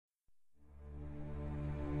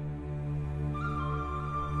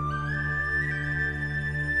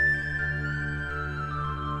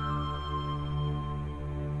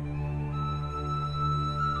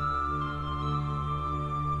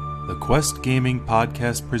Quest Gaming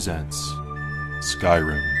Podcast presents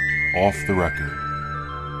Skyrim Off the Record.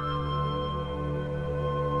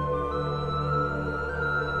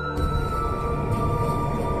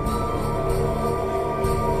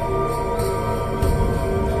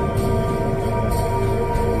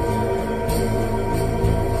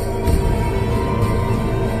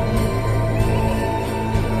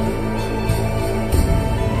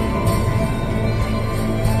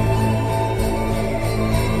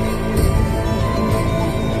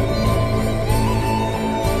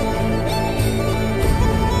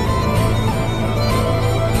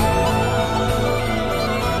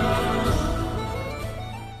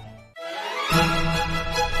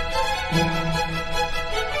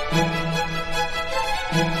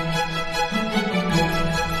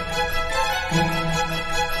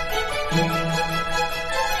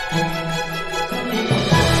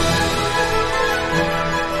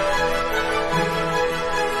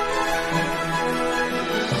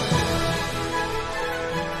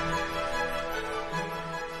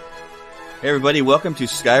 Hey everybody, welcome to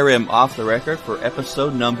Skyrim Off the Record for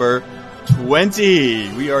episode number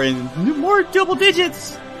 20. We are in more double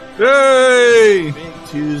digits. Yay! Big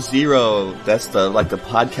 20. That's the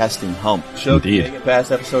podcasting hump. Show Indeed. Make it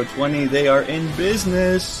past episode 20. They are in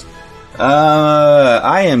business.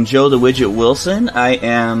 I am Joe the Widget Wilson. I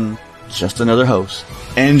am just another host.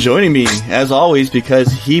 And joining me, as always,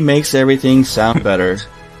 because he makes everything sound better.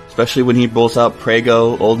 Especially when he rolls out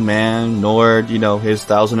Prego, Old Man, Nord, his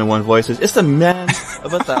 1001 voices. It's the man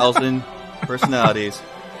of 1,000 personalities.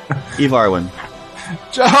 Eve Arwin.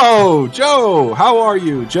 Joe, how are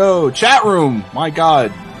you? Joe, chat room. My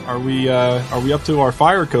God, are we up to our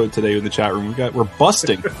fire code today in the chat room? We're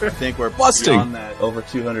busting. I think we're busting beyond that. Over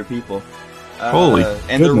 200 people. Holy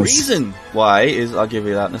And goodness. the reason why is I'll give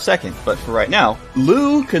you that in a second. But for right now,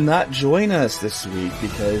 Lou could not join us this week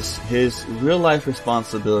because his real life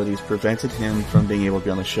responsibilities prevented him from being able to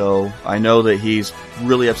be on the show. I know that he's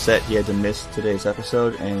really upset he had to miss today's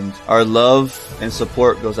episode, and our love and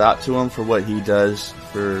support goes out to him for what he does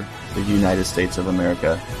for the United States of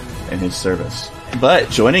America and his service.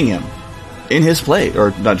 But joining him in his place,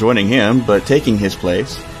 or not joining him, but taking his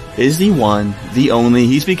place, is the one, the only.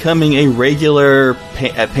 He's becoming a regular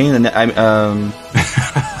pain in the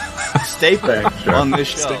staple on this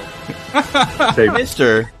show.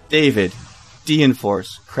 Mr. David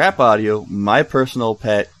D-Enforce, Crap Audio, my personal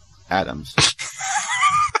pet, Adams.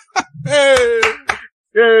 Hey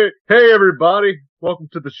everybody. Welcome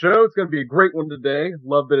to the show. It's going to be a great one today.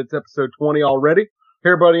 Love that it's episode 20 already. Hey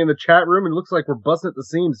everybody in the chat room. It looks like we're busting at the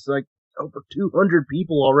seams. It's like over 200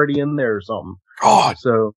 people already in there or something. God.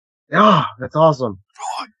 So, that's awesome.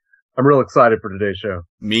 God. I'm real excited for today's show.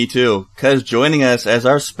 Me too, because joining us as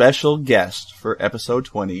our special guest for episode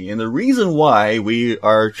 20, and the reason why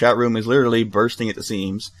our chat room is literally bursting at the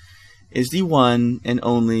seams, is the one and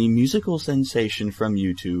only musical sensation from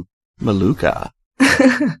YouTube, MALUKAH.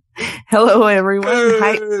 Hello, everyone.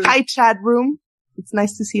 Hey. Hi, chat room. It's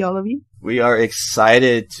nice to see all of you. We are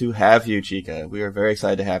excited to have you, Chica. We are very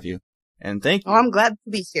excited to have you. And thank you. Oh, I'm glad to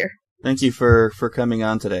be here. Thank you for coming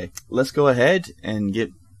on today. Let's go ahead and get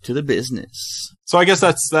to the business. So I guess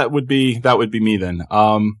that would be me then.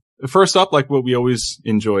 First up, like what we always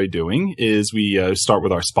enjoy doing, is we start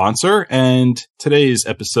with our sponsor, and today's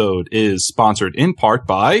episode is sponsored in part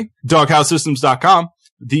by DoghouseSystems.com,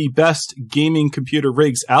 the best gaming computer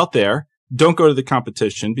rigs out there. Don't go to the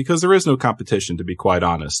competition, because there is no competition, to be quite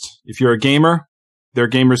honest. If you're a gamer, they're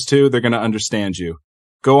gamers too. They're going to understand you.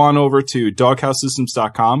 Go on over to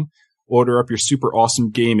DoghouseSystems.com, order up your super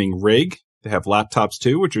awesome gaming rig. They have laptops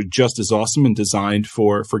too, which are just as awesome and designed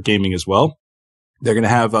for gaming as well. They're going to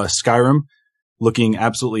have Skyrim looking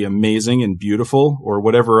absolutely amazing and beautiful, or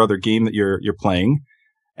whatever other game that you're playing.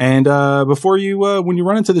 And before you, when you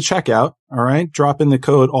run into the checkout, all right, drop in the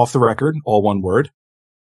code Off the Record, all one word,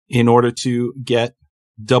 in order to get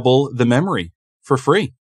double the memory for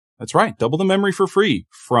free. That's right, double the memory for free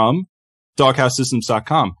from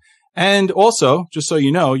DoghouseSystems.com. And also, just so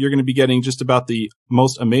you know, you're going to be getting just about the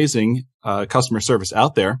most amazing customer service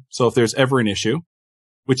out there. So if there's ever an issue,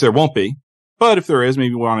 which there won't be, but if there is,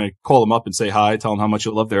 maybe you want to call them up and say hi, tell them how much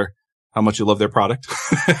you love their product.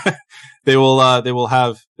 you will have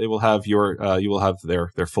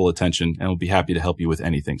their full attention, and will be happy to help you with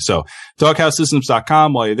anything. So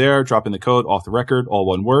DoghouseSystems.com. While you're there, drop in the code Off the Record, all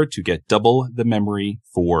one word, to get double the memory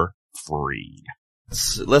for free.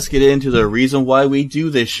 Let's get into the reason why we do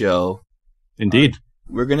this show. Indeed.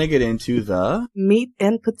 We're going to get into the Meat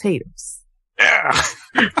and potatoes. Yeah.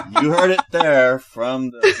 You heard it there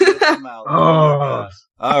from the mouth. Oh.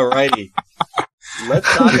 Alrighty. let's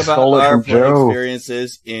talk about stole it our from Joe.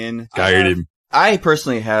 experiences in Skyrim. I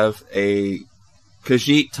personally have a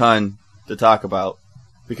Khajiit ton to talk about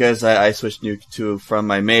because I switched from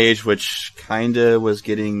my mage, which kinda was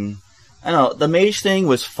getting. I don't know. The mage thing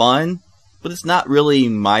was fun, but it's not really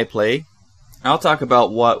my play. I'll talk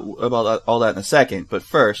about all that in a second. But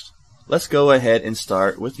first, let's go ahead and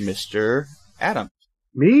start with Mr. Adam.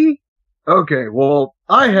 Me? Okay, well,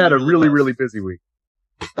 I had a really busy week.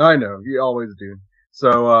 I know, you always do.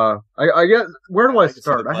 So, I guess, where do I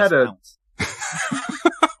start? I had a...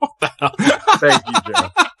 Thank you,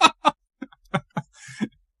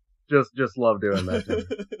 Joe. Just love doing that, Joe.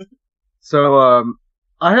 So,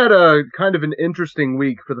 I had a kind of an interesting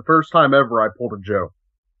week. For the first time ever, I pulled a Joe.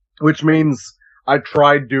 Which means I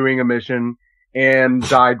tried doing a mission and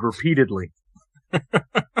died repeatedly.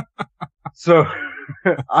 So,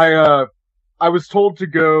 I was told to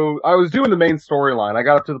go, I was doing the main storyline. I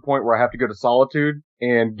got up to the point where I have to go to Solitude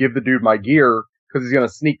and give the dude my gear because he's going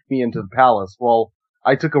to sneak me into the palace. Well,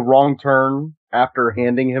 I took a wrong turn after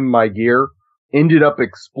handing him my gear, ended up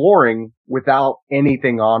exploring without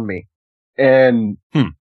anything on me. And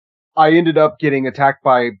I ended up getting attacked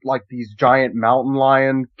by like these giant mountain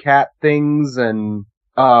lion cat things and,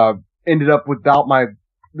 ended up without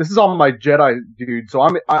this is on my Jedi dude, so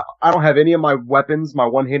I don't have any of my weapons. My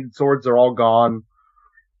one-handed swords are all gone.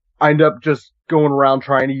 I end up just going around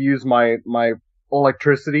trying to use my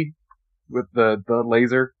electricity with the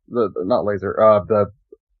laser, the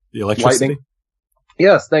electricity. lightning.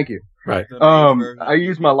 Yes, thank you. Right. I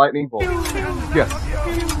use my lightning bolt. Yes.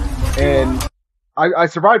 And I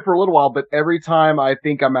survived for a little while, but every time I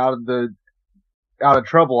think I'm out of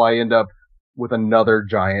trouble, I end up with another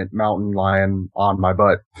giant mountain lion on my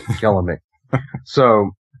butt, killing me.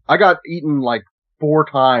 So, I got eaten like 4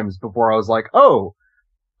 times before I was like, oh,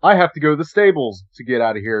 I have to go to the stables to get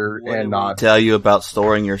out of here and not tell you about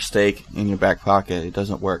storing your steak in your back pocket. It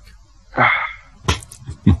doesn't work.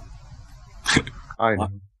 I know.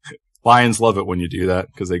 Lions love it when you do that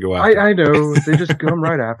because they go after. I know. They just come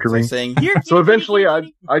right after me. Like saying, here. So eventually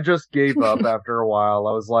I just gave up after a while.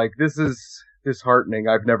 I was like, this is disheartening.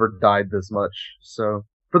 I've never died this much. So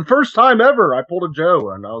for the first time ever, I pulled a Joe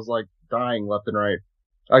and I was like dying left and right.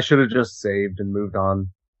 I should have just saved and moved on.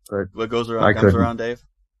 But what goes around comes around, Dave.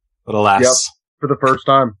 But alas. Yep, for the first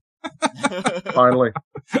time. Finally.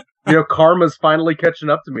 You know, karma's finally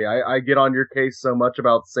catching up to me. I get on your case so much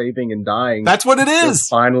about saving and dying. That's what it is. It's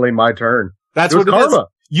finally my turn. That's what it is.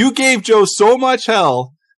 You gave Joe so much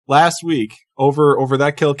hell last week over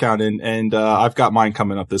that kill count, and I've got mine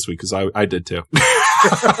coming up this week because I did too.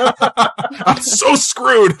 I'm so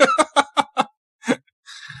screwed.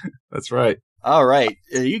 That's right. All right.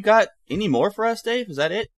 You got any more for us, Dave? Is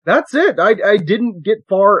that it? That's it. I didn't get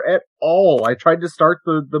far at all. I tried to start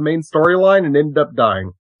the main storyline and ended up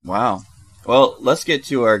dying. Wow. Well, let's get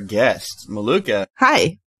to our guest, Malukah.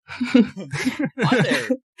 Hi. Hi there.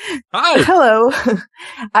 Hi. Hello.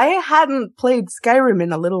 I hadn't played Skyrim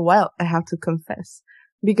in a little while, I have to confess,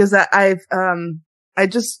 because I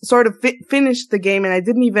just sort of finished the game and I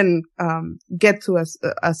didn't even get to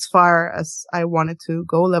as far as I wanted to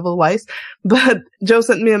go level wise. But Joe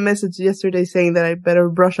sent me a message yesterday saying that I better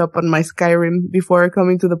brush up on my Skyrim before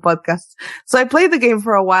coming to the podcast. So I played the game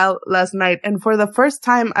for a while last night, and for the first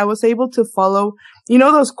time I was able to follow, you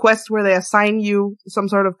know, those quests where they assign you some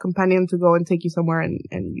sort of companion to go and take you somewhere and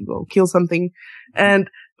you go kill something. And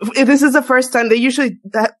this is the first time. They usually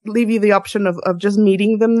leave you the option of just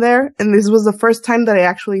meeting them there. And this was the first time that I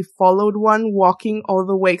actually followed one walking all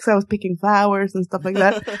the way, because I was picking flowers and stuff like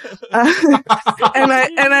that.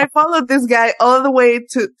 And I followed this guy all the way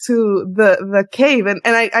to the cave. And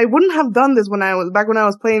I wouldn't have done this when I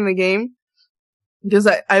was playing the game. Because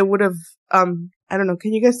I would have, I don't know.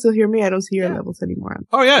 Can you guys still hear me? I don't see your levels anymore.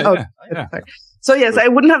 Oh, yeah. Oh, yeah. Sorry. So yes, I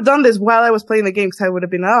wouldn't have done this while I was playing the game, because I would have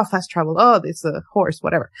been, fast travel. Oh, this horse,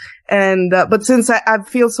 whatever. And, but since I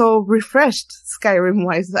feel so refreshed Skyrim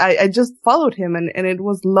wise, I just followed him and it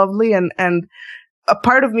was lovely. And a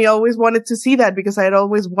part of me always wanted to see that, because I'd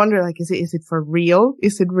always wonder, like, is it for real?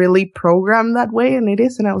 Is it really programmed that way? And it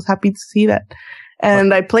is. And I was happy to see that.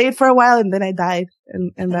 And I played for a while and then I died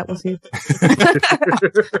and that was it.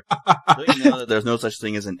 So you know that there's no such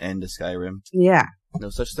thing as an end to Skyrim. Yeah. No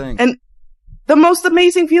such thing. And the most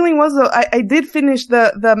amazing feeling was, though, I did finish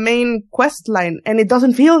the main quest line, and it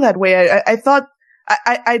doesn't feel that way. I thought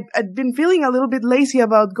I'd been feeling a little bit lazy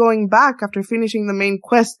about going back after finishing the main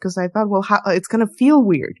quest, because I thought, well, it's gonna feel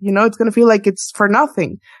weird, you know, it's gonna feel like it's for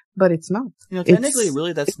nothing, but it's not. You know, technically,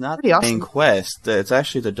 really, that's not the main quest. It's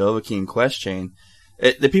actually the Dovahkiin quest chain.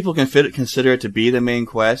 The people consider it to be the main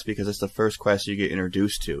quest because it's the first quest you get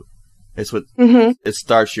introduced to. It's what Mm-hmm. it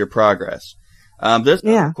starts your progress. There's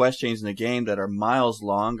Yeah. other quest chains in the game that are miles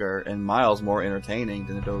longer and miles more entertaining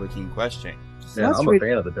than the Dovahkiin quest chain. Yeah, That's I'm a really-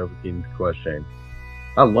 fan of the Dovahkiin quest chain.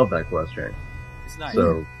 I love that quest chain. It's nice.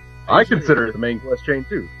 So I consider it the main quest chain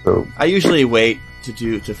too. So I usually wait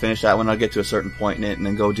to finish that when I get to a certain point in it, and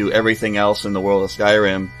then go do everything else in the world of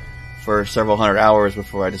Skyrim for several hundred hours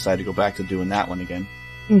before I decide to go back to doing that one again.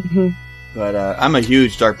 Mm-hmm. But I'm a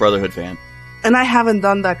huge Dark Brotherhood fan. And I haven't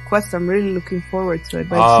done that quest. I'm really looking forward to it.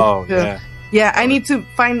 But Oh, I need to- yeah. Yeah, I need to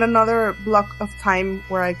find another block of time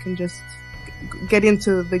where I can just get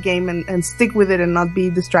into the game and stick with it and not be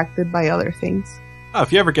distracted by other things.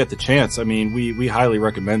 If you ever get the chance, I mean, we highly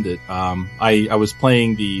recommend it. I was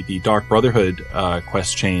playing the Dark Brotherhood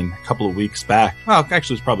quest chain a couple of weeks back. Well,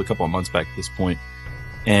 actually, it was probably a couple of months back at this point.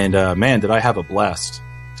 And man, did I have a blast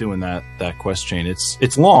doing that quest chain.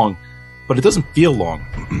 It's long, but it doesn't feel long.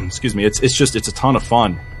 Excuse me. It's a ton of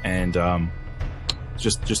fun and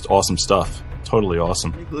just awesome stuff. Totally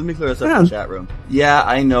awesome. Let me clear this up in the chat room. Yeah,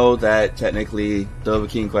 I know that technically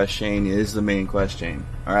Dovahkiin quest chain is the main quest chain.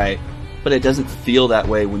 All right. But it doesn't feel that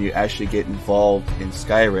way when you actually get involved in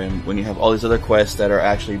Skyrim, when you have all these other quests that are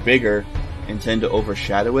actually bigger and tend to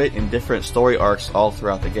overshadow it in different story arcs all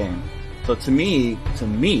throughout the game. So to me,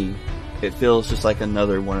 it feels just like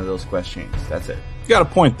another one of those quest chains. That's it. You got a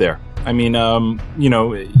point there. I mean,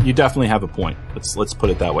 you definitely have a point. Let's put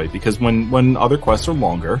it that way. Because when other quests are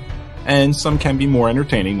longer, and some can be more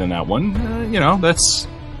entertaining than that one, that's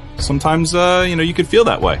sometimes, you could feel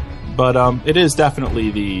that way. But it is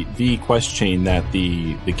definitely the quest chain that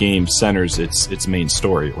the game centers its main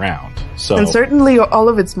story around. So, And certainly all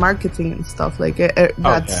of its marketing and stuff, like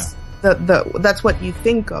that's that's what you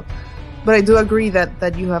think of. But I do agree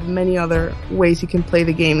that you have many other ways you can play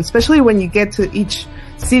the game, especially when you get to each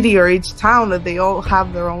city or each town, that they all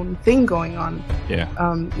have their own thing going on. yeah.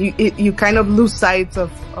 You kind of lose sight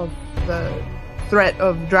of the threat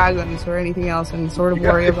of dragons or anything else, and sort of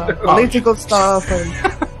worry about political stuff. And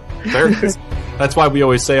That's why we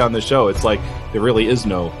always say on the show, it's like there is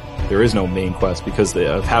no main quest because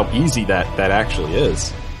of how easy that actually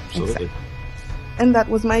is. Absolutely. Exactly. And that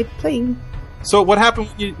was my playing. So what happened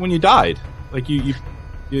when you died? Like you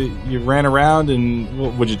ran around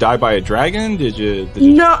and would you die by a dragon? Did you?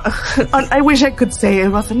 No, I wish I could say it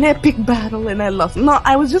was an epic battle and I lost. No,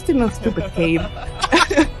 I was just in a stupid cave.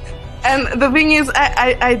 And the thing is,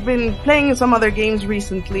 I've been playing some other games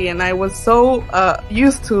recently, and I was so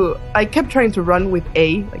used to. I kept trying to run with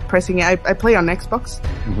A, like pressing A. I play on Xbox,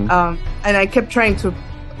 and I kept trying to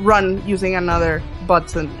run using another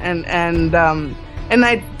button, and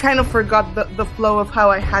I kind of forgot the flow of how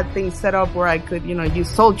I had things set up, where I could, use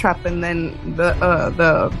Soul Trap and then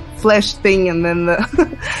the flesh thing, and then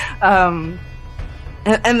the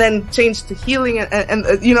and then change to healing, and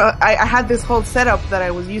I had this whole setup that I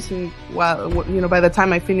was using while, by the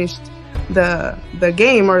time I finished the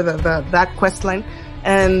game or that quest line,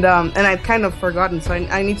 and I'd kind of forgotten, so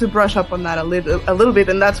I need to brush up on that a little bit,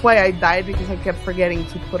 and that's why I died, because I kept forgetting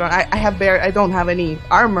to put on. I don't have any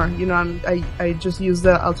armor, I just use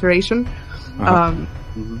the alteration,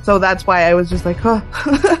 so that's why I was just like,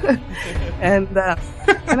 and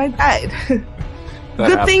I died.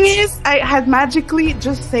 The thing is, I had magically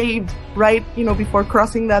just saved right, before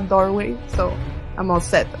crossing that doorway, so I'm all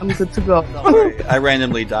set. I'm good to go. Don't worry. I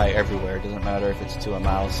randomly die everywhere. It doesn't matter if it's to a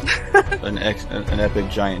mouse, an epic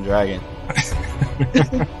giant dragon.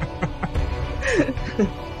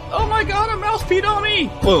 Oh my god, a mouse peed on me!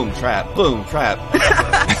 Boom, trap. Boom, trap.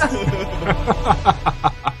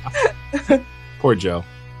 Poor Joe.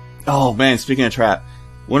 Oh man, speaking of trap,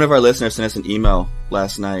 one of our listeners sent us an email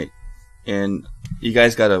last night, and you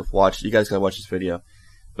guys gotta watch this video.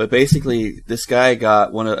 But basically, this guy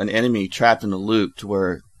got an enemy trapped in a loop to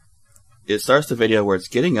where it starts the video where it's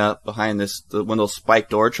getting up behind one of those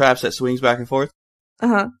spiked door traps that swings back and forth.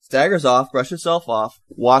 Staggers off, brushes itself off,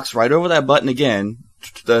 walks right over that button again.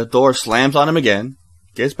 The door slams on him again.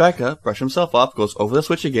 Gets back up, brushes himself off, goes over the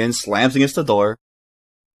switch again, slams against the door.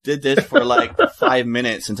 Did this for like 5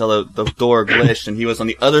 minutes until the door glitched, and he was on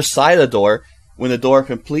the other side of the door when the door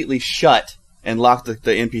completely shut and locked the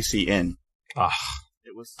NPC in.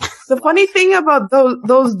 It was the funny thing about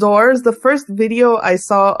those doors. The first video I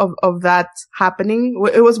saw of that happening,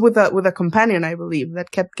 it was with a companion, I believe, that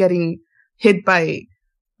kept getting hit by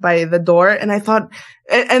the door, and I thought,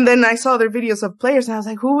 and then I saw other videos of players, and I was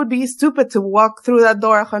like, who would be stupid to walk through that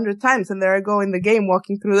door 100 times? And there I go in the game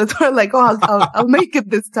walking through the door, like, oh, I'll make it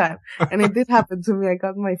this time. And it did happen to me. I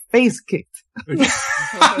got my face kicked.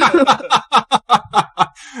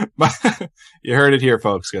 You heard it here,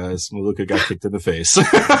 folks, guys. Maluka got kicked in the face.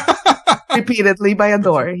 repeatedly by a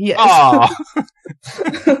door. Yes. Aw.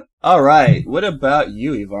 All right. What about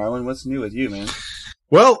you, Evarwin? What's new with you, man?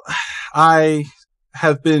 Well, I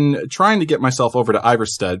have been trying to get myself over to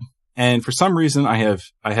Iverstead, and for some reason I have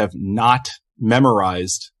not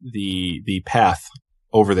memorized the path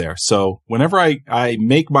over there. So whenever I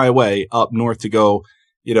make my way up north to go,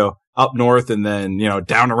 up north and then,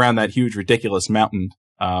 down around that huge, ridiculous mountain,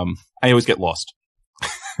 I always get lost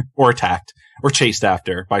or attacked or chased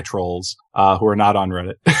after by trolls, who are not on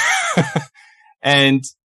Reddit. And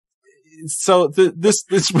so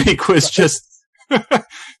this week was just,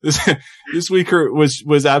 this week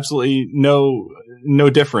was absolutely no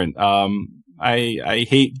different. I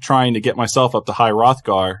hate trying to get myself up to High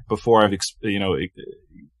Rothgar before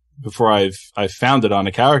I've found it on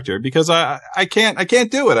a character, because I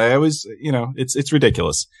can't do it. I always, it's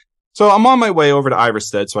ridiculous. So I'm on my way over to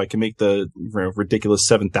Iverstead so I can make the ridiculous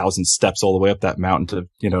 7,000 steps all the way up that mountain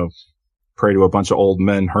to, pray to a bunch of old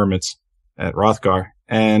men hermits at Rothgar.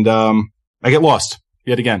 And, I get lost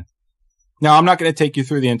yet again. Now, I'm not going to take you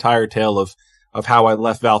through the entire tale of how I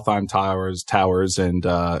left Valtheim Towers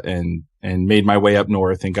and made my way up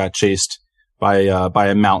north and got chased by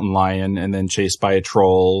a mountain lion and then chased by a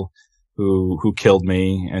troll who killed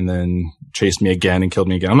me and then chased me again and killed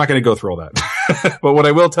me again. I'm not going to go through all that. But what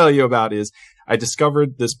I will tell you about is I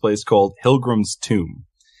discovered this place called Hilgrim's Tomb,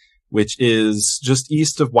 which is just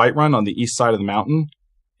east of Whiterun on the east side of the mountain.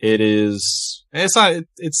 It's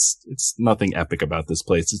nothing epic about this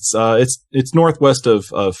place. It's northwest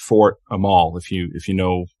of Fort Amal, if you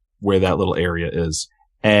know where that little area is.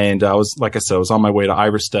 And I was on my way to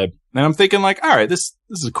Iverstead, and I'm thinking all right, this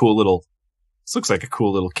is a cool little, this looks like a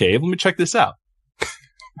cool little cave. Let me check this out.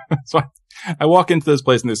 So I walk into this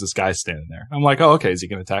place and there's this guy standing there. I'm like, oh, okay. Is he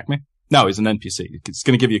going to attack me? No, he's an NPC. He's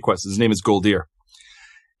going to give you a quest. His name is Goldir.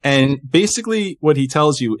 And basically what he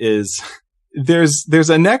tells you is there's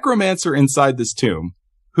a necromancer inside this tomb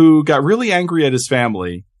who got really angry at his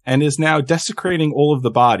family and is now desecrating all of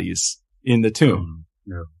the bodies in the tomb,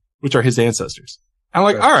 which are his ancestors. I'm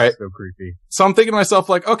like, all right. So creepy. So I'm thinking to myself,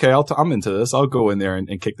 okay, I'm into this. I'll go in there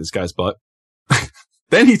and kick this guy's butt.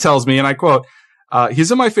 Then he tells me, and I quote,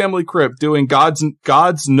 he's in my family crypt doing God's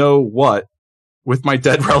know what with my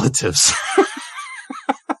dead relatives.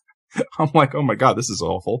 I'm like, oh my God, this is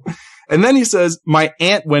awful. And then he says, my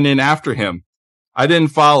aunt went in after him. I didn't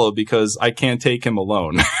follow because I can't take him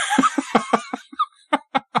alone.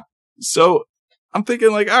 So I'm thinking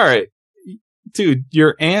all right, dude,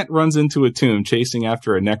 your aunt runs into a tomb chasing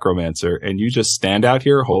after a necromancer and you just stand out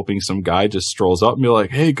here hoping some guy just strolls up and be like,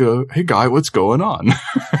 hey guy, what's going on?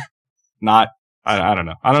 I don't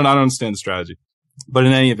know. I don't understand the strategy, but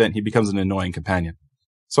in any event, he becomes an annoying companion.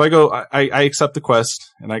 So I accept the quest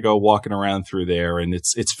and I go walking around through there and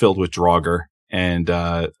it's filled with Draugr. And,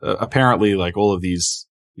 apparently all of these,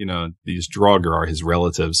 these Draugr are his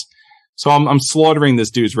relatives. So I'm slaughtering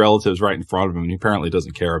this dude's relatives right in front of him and he apparently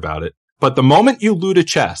doesn't care about it. But the moment you loot a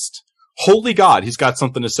chest, holy God, he's got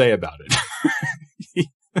something to say about it.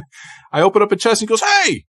 I open up a chest and he goes,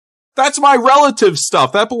 hey, that's my relative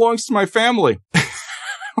stuff. That belongs to my family.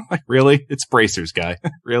 I'm like, really? It's bracers, guy.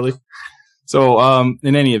 Really? So,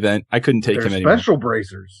 in any event, I couldn't take him anymore. Special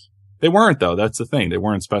bracers. They weren't, though. That's the thing. They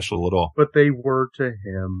weren't special at all. But they were to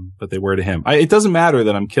him. It doesn't matter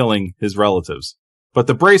that I'm killing his relatives. But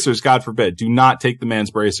the bracers, God forbid, do not take the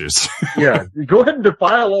man's bracers. Yeah. Go ahead and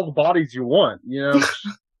defile all the bodies you want.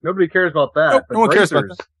 Nobody cares about that. Nope, no one cares about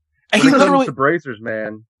that. And he literally the bracers,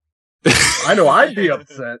 man. I know I'd be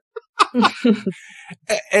upset.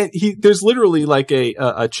 And there's literally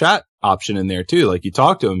a chat option in there too. You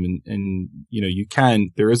talk to him and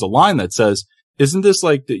there is a line that says, isn't this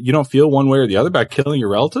you don't feel one way or the other about killing your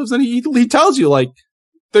relatives? And he tells you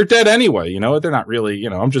they're dead anyway, they're not really,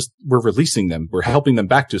 we're releasing them. We're helping them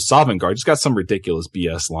back to Sovngarde. Just got some ridiculous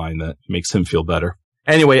BS line that makes him feel better.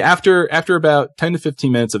 Anyway, after about 10 to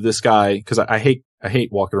 15 minutes of this guy, cause I hate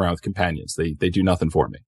walking around with companions. They do nothing for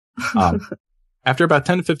me. After about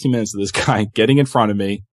 10 to 15 minutes of this guy getting in front of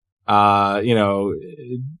me,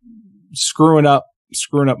 screwing up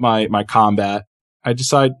my combat, I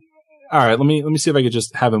decide, all right, let me see if I could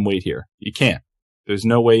just have him wait here. You can't. There's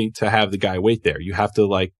no way to have the guy wait there. You have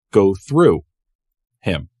to go through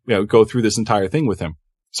him, go through this entire thing with him.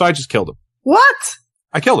 So I just killed him. What?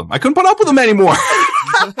 I killed him. I couldn't put up with him anymore.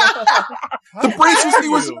 The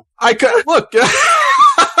bracers, look,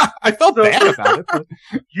 I felt bad about it. But...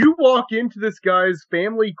 You walk into this guy's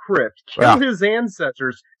family crypt, kill his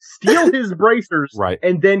ancestors, steal his bracers, right,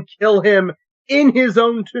 and then kill him in his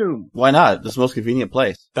own tomb. Why not? This is the most convenient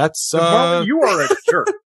place. That's you are a jerk.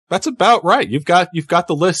 That's about right. You've got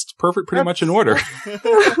the list pretty much in order. You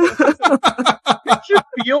should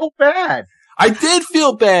feel bad. I did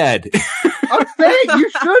feel bad. I'm saying you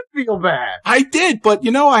should feel bad. I did, but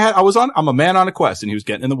I'm a man on a quest, and he was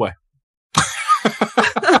getting in the way.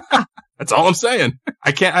 That's all I'm saying.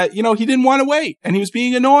 I can't, he didn't want to wait, and he was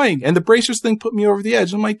being annoying, and the bracers thing put me over the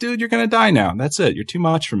edge. I'm like, dude, you're gonna die now. That's it. You're too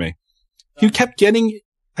much for me. He kept getting,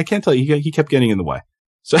 I can't tell you, he kept getting in the way.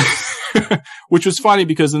 So, which was funny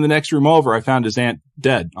because in the next room over, I found his aunt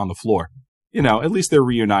dead on the floor. At least they're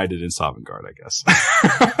reunited in Sovngarde, I guess.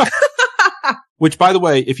 Which, by the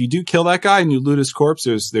way, if you do kill that guy and you loot his corpse,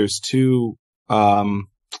 there's two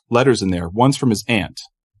letters in there. One's from his aunt,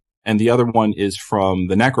 and the other one is from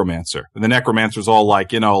the necromancer. And the necromancer's all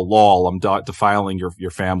like, lol, I'm defiling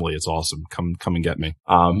your family. It's awesome. Come and get me.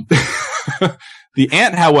 The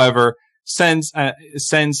aunt, however, sends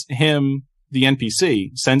him, the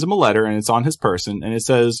NPC, sends him a letter, and it's on his person, and it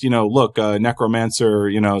says, look, necromancer,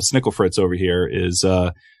 Snicklefritz over here is,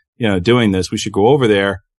 doing this. We should go over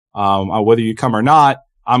there. Whether you come or not,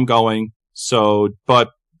 I'm going. And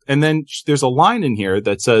then there's a line in here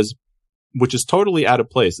that says, which is totally out of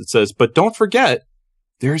place. It says, but don't forget,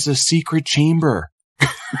 there's a secret chamber.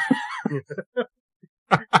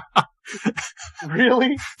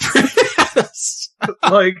 Really? Yes.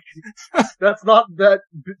 Like, that's not that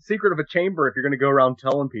secret of a chamber if you're going to go around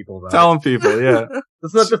telling people about Telling people, yeah.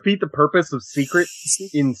 Doesn't that defeat the purpose of secret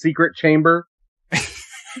chamber?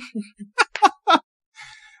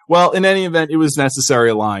 Well, in any event, it was necessary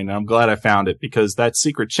a line, and I'm glad I found it, because that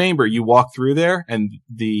secret chamber, you walk through there, and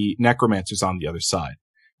the necromancer's on the other side,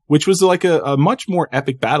 which was like a much more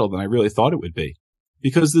epic battle than I really thought it would be.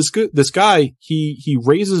 Because this guy, he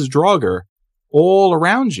raises Draugr all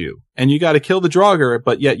around you, and you got to kill the Draugr,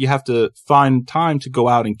 but yet you have to find time to go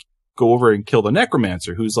out and go over and kill the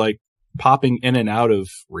necromancer, who's like popping in and out of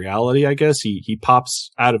reality, I guess. He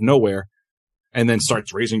pops out of nowhere and then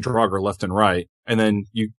starts raising Draugr left and right. And then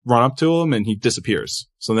you run up to him and he disappears.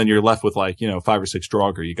 So then you're left with 5 or 6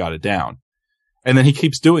 Draugr. You got it down. And then he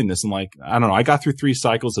keeps doing this. And I don't know. I got through 3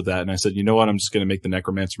 cycles of that. And I said, you know what? I'm just going to make the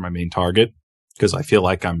necromancer my main target, because I feel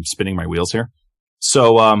like I'm spinning my wheels here.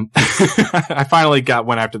 So, I finally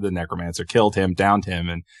went after the necromancer, killed him, downed him,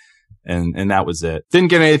 and that was it. Didn't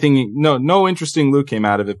get anything. No interesting loot came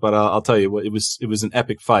out of it, but I'll tell you what, it was an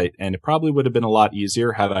epic fight, and it probably would have been a lot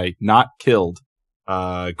easier had I not killed,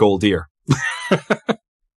 Goldir.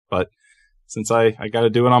 But since I got to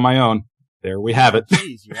do it on my own, there we have it.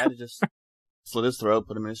 Jeez, you had to just slit his throat,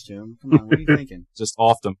 put him in his tomb. Come on, what are you thinking? Just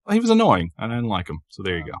offed him. Well, he was annoying. I didn't like him. So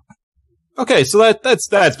there you go. Okay, so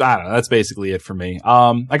that's I don't know, that's basically it for me.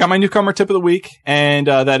 I got my newcomer tip of the week, and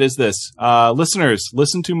that is this. Listeners,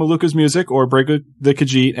 listen to Maluka's music or break the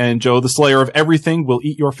Khajiit, and Joe, the Slayer of Everything, will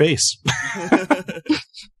eat your face.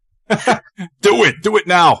 Do it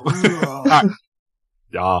now.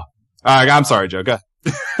 Yeah. I'm sorry, Joe. Go.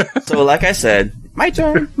 So, like I said, my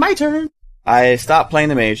turn. I stopped playing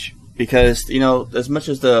the mage because, as much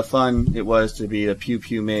as the fun it was to be a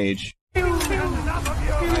pew-pew mage, I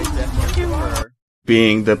definitely prefer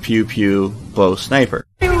being the pew-pew bow sniper.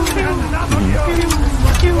 So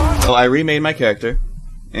I remade my character,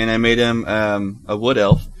 and I made him a wood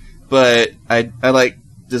elf, but I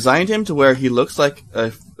designed him to where he looks like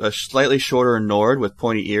a slightly shorter Nord with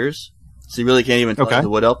pointy ears. So you really can't even tell the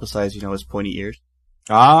wood elf besides, his pointy ears.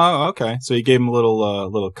 Ah, okay. So you gave him a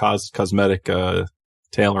little cosmetic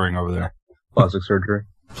tailoring over there. Plastic surgery.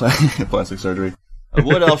 Plastic surgery. A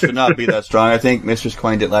wood elf should not be that strong. I think Mistress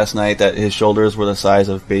coined it last night that his shoulders were the size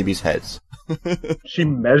of babies' heads. She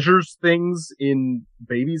measures things in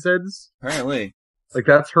babies' heads? Apparently. Like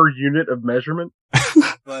that's her unit of measurement?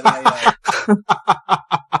 But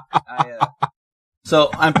so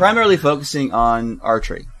I'm primarily focusing on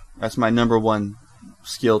archery. That's my number one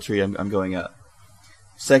skill tree I'm going up.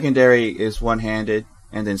 Secondary is one-handed,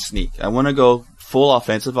 and then sneak. I want to go full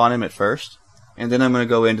offensive on him at first, and then I'm going to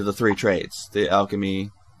go into the 3 trades, the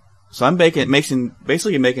alchemy. So I'm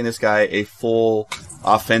basically making this guy a full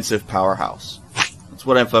offensive powerhouse. That's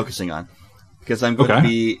what I'm focusing on. Because I'm going to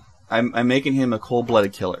be... I'm making him a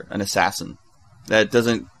cold-blooded killer, an assassin, that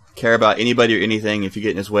doesn't care about anybody or anything. If you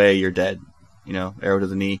get in his way, you're dead. Arrow to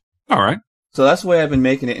the knee. All right. So that's the way I've been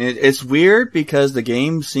making it. And it's weird because the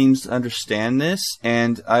game seems to understand this.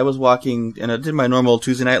 And I was walking, and I did my normal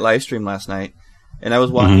Tuesday night live stream last night. And I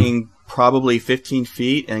was walking probably 15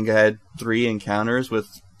 feet and had 3 encounters with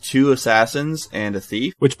 2 assassins and a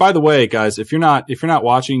thief. Which, by the way, guys, if you're not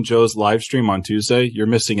watching Joe's live stream on Tuesday, you're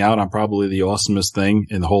missing out on probably the awesomest thing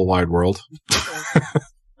in the whole wide world.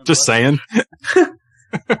 Just saying.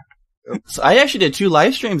 So I actually did 2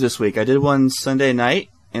 live streams this week. I did one Sunday night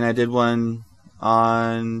and I did one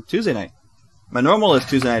on Tuesday night. My normal is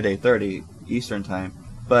Tuesday night, 8:30 Eastern time.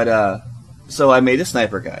 But so I made a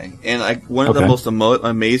sniper guy, and one of the most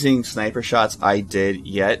amazing sniper shots I did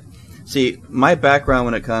yet. See, my background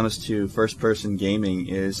when it comes to first-person gaming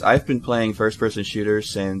is I've been playing first-person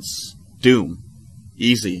shooters since Doom,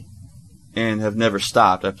 easy, and have never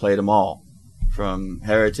stopped. I've played them all, from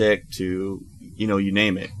Heretic to, you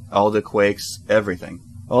name it. All the Quakes, everything.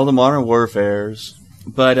 All the Modern Warfares.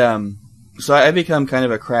 But, so I become kind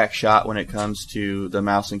of a crack shot when it comes to the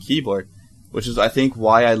mouse and keyboard, which is, I think,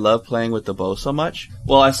 why I love playing with the bow so much.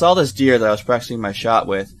 Well, I saw this deer that I was practicing my shot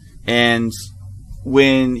with, and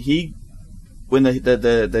when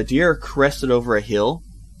the deer crested over a hill,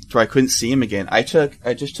 so I couldn't see him again, I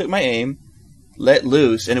just took my aim, let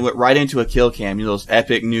loose, and it went right into a kill cam. Those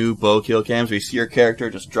epic new bow kill cams where you see your character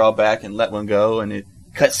just draw back and let one go, and it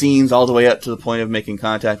cut scenes all the way up to the point of making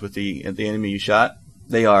contact with the enemy you shot.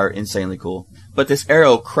 They are insanely cool. But this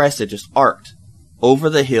arrow crested, just arced over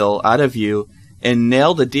the hill, out of view, and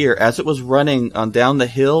nailed the deer as it was running on down the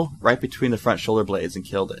hill, right between the front shoulder blades, and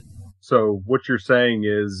killed it. So what you're saying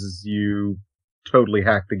is you totally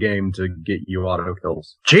hacked the game to get you auto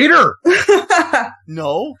kills. Cheater!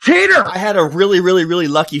 No. Cheater! I had a really, really, really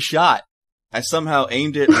lucky shot. I somehow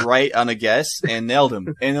aimed it right on a guess and nailed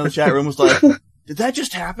him. And the chat room was like, did that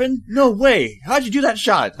just happen? No way. How'd you do that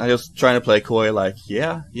shot? I was trying to play coy like,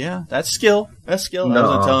 yeah, that's skill. That's skill. No,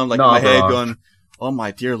 I was telling him in my head going, oh my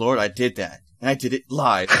dear Lord, I did that. And I did it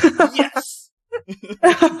live. Yes!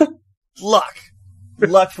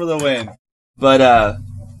 Luck for the win. But,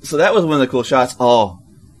 so that was one of the cool shots. Oh,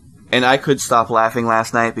 and I could stop laughing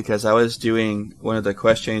last night because I was doing one of the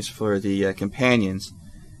quest chains for the companions.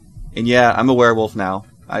 And yeah, I'm a werewolf now.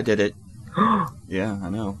 I did it. Yeah, I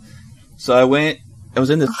know. So I was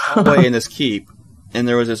in this hallway in this keep, and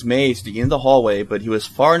there was this mage at the end of the hallway, but he was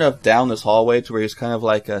far enough down this hallway to where he was kind of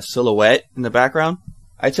like a silhouette in the background.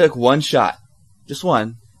 I took one shot. Just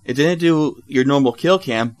one. It didn't do your normal kill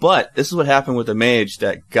cam, but this is what happened with the mage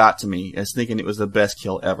that got to me as thinking it was the best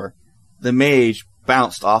kill ever. The mage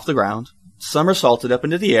bounced off the ground, somersaulted up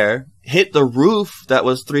into the air, hit the roof that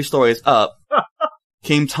was 3 stories up,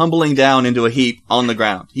 came tumbling down into a heap on the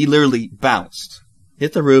ground. He literally bounced,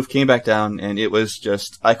 hit the roof, came back down, and it was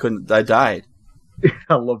just, I died.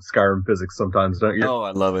 I love Skyrim physics sometimes, don't you? Oh,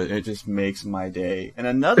 I love it. It just makes my day. And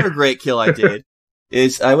another great kill I did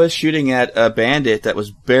is I was shooting at a bandit that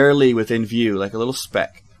was barely within view, like a little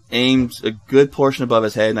speck. Aimed a good portion above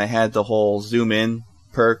his head, and I had the whole zoom in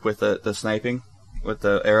perk with the sniping, with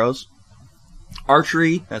the arrows.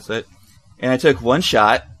 Archery, that's it. And I took one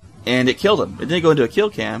shot, and it killed him. It didn't go into a kill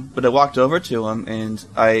cam, but I walked over to him, and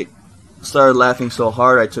I started laughing so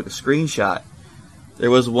hard I took a screenshot.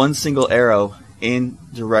 There was one single arrow in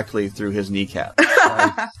directly through his kneecap.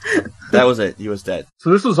 That was it. He was dead.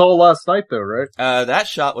 So this was all last night, though, right? That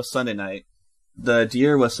shot was Sunday night. The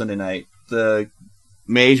deer was Sunday night. The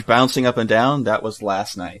mage bouncing up and down, that was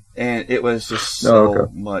last night. And it was just so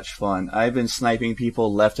much fun. I've been sniping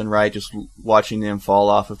people left and right, just watching them fall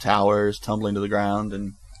off of towers, tumbling to the ground,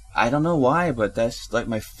 and I don't know why, but that's like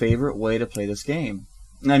my favorite way to play this game.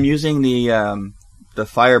 And I'm using the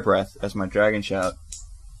fire breath as my dragon shout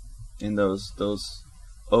in those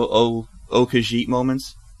Khajiit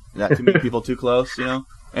moments that can make people too close,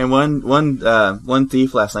 And one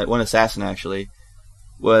thief last night, one assassin actually,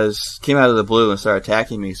 came out of the blue and started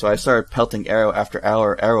attacking me. So I started pelting arrow after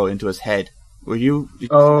arrow into his head. Did you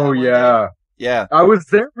oh yeah, yeah. I was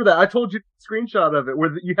there for that. I told you a screenshot of it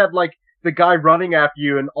where you had like the guy running after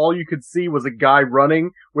you, and all you could see was a guy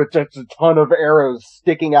running with just a ton of arrows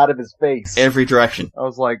sticking out of his face. Every direction. I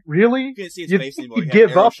was like, really? You can't see his face anymore. He'd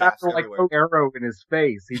give up after like no arrow in his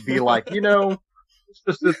face. He'd be like, it's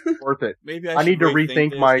just isn't worth it. Maybe I need to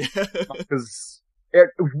rethink my, because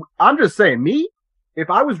I'm just saying, if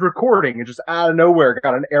I was recording and just out of nowhere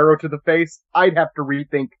got an arrow to the face, I'd have to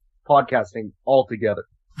rethink podcasting altogether.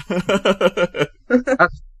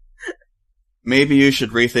 Maybe you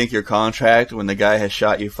should rethink your contract when the guy has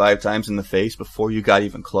shot you 5 times in the face before you got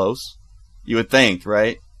even close. You would think,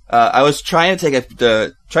 right? I was trying to take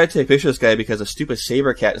a picture of this guy because a stupid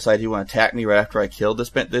saber cat decided he wanted to attack me right after I killed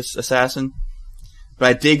this assassin. But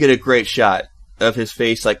I did get a great shot of his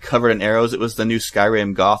face, like covered in arrows. It was the new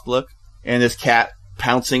Skyrim goth look, and this cat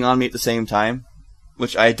pouncing on me at the same time,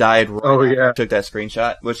 which I died right after I took that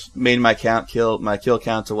screenshot, which made my kill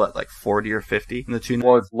count to what, like 40 or 50 in the 2 nights?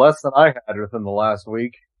 Well, it's less than I had within the last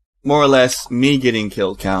week. More or less, me getting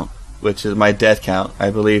killed count, which is my death count, I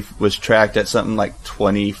believe, was tracked at something like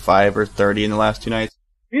 25 or 30 in the last 2 nights.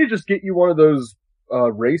 You need to just get you one of those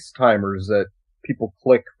race timers that people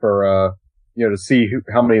click for to see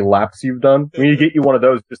how many laps you've done. When you get you one of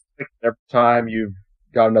those, just every time you've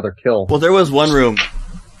got another kill. Well, there was one room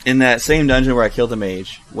in that same dungeon where I killed the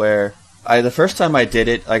mage, where the first time I did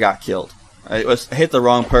it, I got killed. I hit the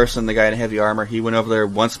wrong person, the guy in heavy armor. He went over there,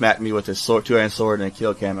 one smacked me with his two-handed sword and a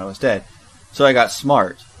kill cam. I was dead. So I got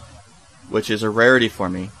smart, which is a rarity for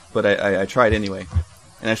me, but I tried anyway.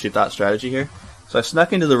 And actually thought strategy here. So I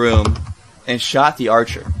snuck into the room and shot the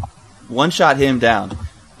archer. One shot him down.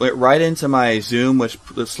 Went right into my zoom, which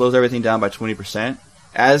slows everything down by 20%.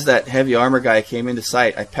 As that heavy armor guy came into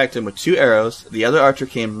sight, I pecked him with 2 arrows. The other archer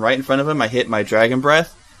came right in front of him. I hit my dragon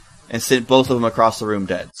breath and sent both of them across the room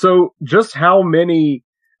dead. So just how many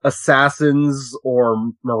assassins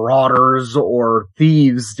or marauders or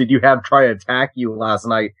thieves did you have try to attack you last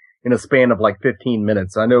night in a span of like 15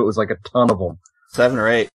 minutes? I know it was like a ton of them. 7 or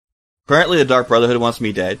 8. Apparently the Dark Brotherhood wants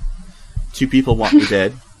me dead. 2 people want me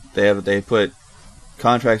dead. They put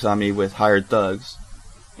contracts on me with hired thugs.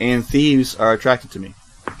 And thieves are attracted to me.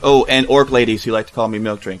 Oh, and orc ladies who like to call me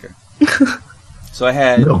milk drinker. So I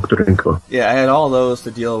had milk drinker. Yeah, I had all those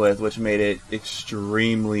to deal with, which made it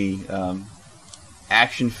extremely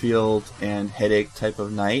action-filled and headache type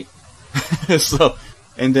of night.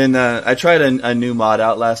 And then I tried a new mod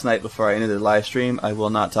out last night before I ended the live stream. I will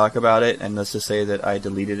not talk about it, and let's just say that I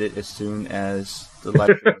deleted it as soon as the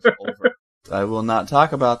live stream was over. I will not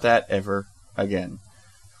talk about that ever again.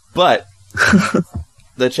 But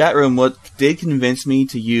the chat room did convince me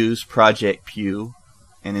to use Project Pew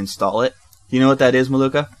and install it. Do you know what that is,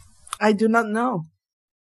 Maluka? I do not know.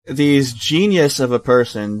 These genius of a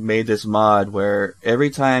person made this mod where every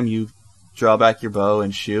time you draw back your bow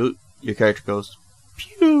and shoot, your character goes,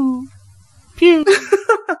 pew, pew.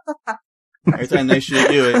 Every time they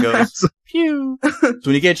shoot you, it goes, pew. So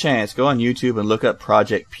when you get a chance, go on YouTube and look up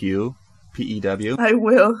Project Pew, P-E-W. I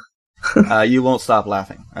will. You won't stop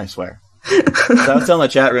laughing, I swear. So I was telling the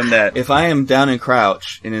chat room that if I am down in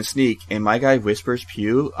crouch and in sneak and my guy whispers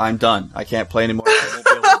pew, I'm done. I can't play anymore. I won't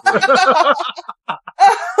be able to breathe.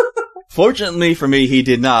 Fortunately for me, he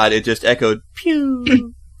did not. It just echoed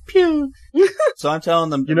pew, pew. So I'm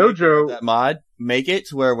telling them, Joe, that mod, make it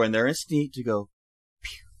to where when they're in sneak to go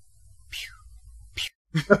pew, pew,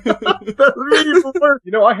 pew. That's really work.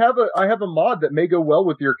 I have a mod that may go well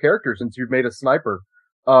with your character since you've made a sniper.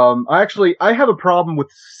 I have a problem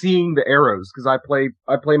with seeing the arrows because I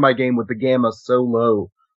play my game with the gamma so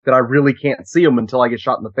low that I really can't see them until I get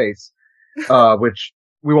shot in the face. Which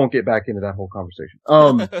we won't get back into that whole conversation.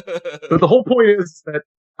 But the whole point is that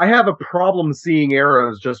I have a problem seeing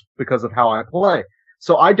arrows just because of how I play.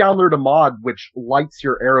 So I downloaded a mod which lights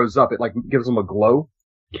your arrows up. It gives them a glow.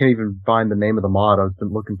 Can't even find the name of the mod. I've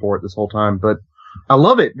been looking for it this whole time, but I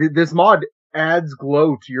love it. This mod adds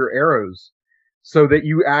glow to your arrows, so that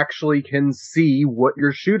you actually can see what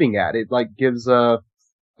you're shooting at. It gives kind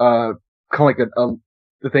of like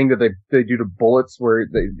the thing that they do to bullets where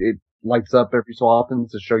it lights up every so often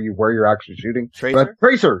to show you where you're actually shooting.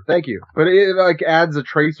 Tracer, thank you. But it adds a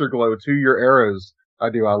tracer glow to your arrows. I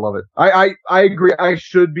love it. I agree. I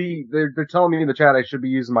should be, they're telling me in the chat I should be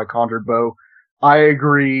using my conjured bow. I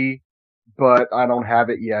agree, but I don't have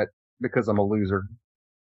it yet because I'm a loser.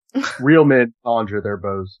 Real men conjure their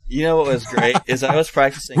bows. You know what was great is I was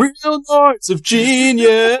practicing. Real knights of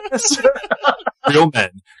genius. Real men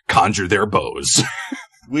conjure their bows.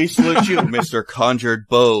 We salute you, Mr. Conjured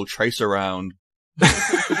Bow Trace Around.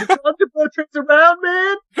 Conjured bow trace around,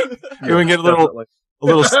 man. Can we get a little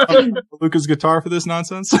Luca's guitar for this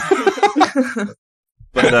nonsense?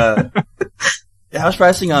 But I was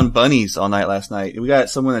practicing on bunnies all night last night. We got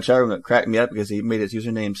someone in the chat room that cracked me up because he made his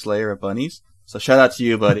username Slayer of Bunnies. So shout out to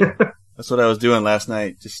you, buddy. That's what I was doing last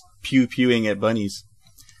night, just pewing at bunnies.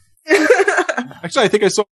 Actually, I think I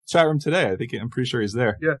saw the chat room today. I'm pretty sure he's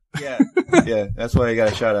there. Yeah. That's why I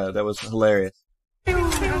got a shout out. That was hilarious. But,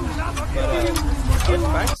 I was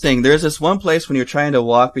practicing. There's this one place when you're trying to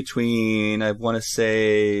walk between, I want to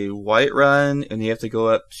say, Whiterun, and you have to go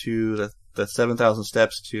up to the 7,000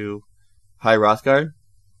 steps to High Rothgard.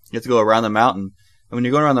 You have to go around the mountain. And when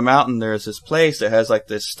you're going around the mountain, there's this place that has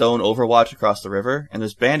this stone overwatch across the river, and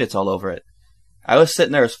there's bandits all over it. I was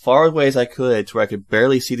sitting there as far away as I could to where I could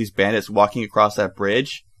barely see these bandits walking across that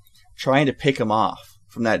bridge, trying to pick them off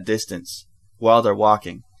from that distance while they're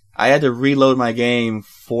walking. I had to reload my game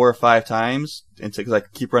 4 or 5 times because I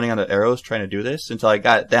keep running out of arrows trying to do this until I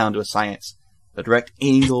got it down to a science. The direct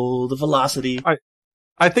angle, the velocity.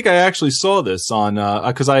 I think I actually saw this on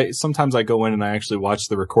because sometimes I go in and I actually watch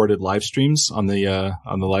the recorded live streams on the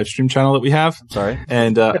live stream channel that we have. Sorry.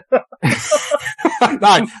 And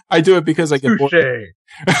I do it because I get bored. Touché.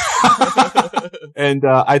 And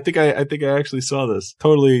I think I actually saw this.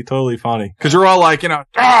 Totally funny. Because you're all like, I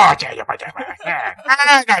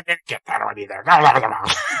didn't get that one either.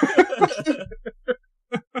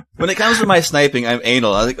 When it comes to my sniping, I'm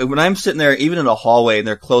anal. When I'm sitting there, even in a hallway, and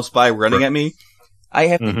they're close by running at me, I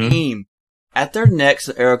have to aim at their necks.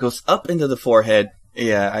 The arrow goes up into the forehead.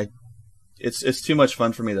 Yeah, it's too much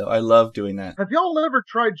fun for me though. I love doing that. Have y'all ever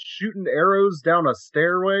tried shooting arrows down a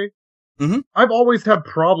stairway? Mm-hmm. I've always had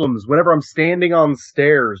problems whenever I'm standing on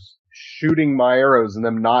stairs shooting my arrows and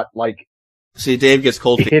them not like. See, Dave gets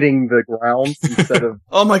cold feet. Hitting the ground instead of.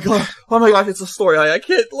 Oh my god! It's a story. I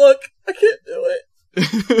can't look. I can't do it.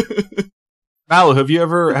 Malu, have you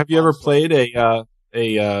ever played an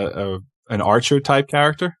archer type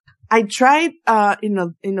character? I tried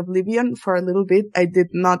in Oblivion for a little bit. I did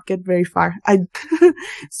not get very far.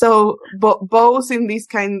 So bows in these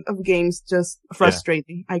kind of games just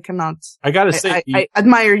frustrating. I cannot. I gotta say, I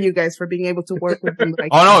admire you guys for being able to work with them.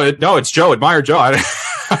 It's Joe. Admire Joe.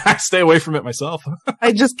 I stay away from it myself.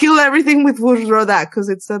 I just kill everything with Rodak because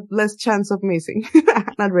it's a less chance of missing.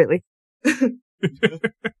 Not really. For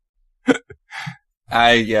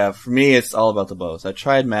me, it's all about the bows. I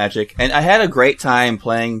tried magic, and I had a great time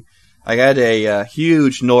playing. I had a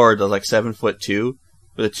huge Nord that was like 7'2"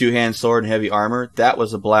 with a 2-hand sword and heavy armor. That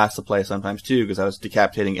was a blast to play sometimes too, because I was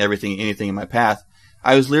decapitating anything in my path.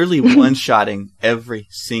 I was literally one-shotting every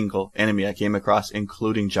single enemy I came across,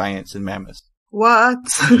 including giants and mammoths. What?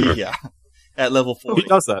 Yeah, at level 40. He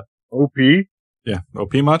does that. OP? Yeah,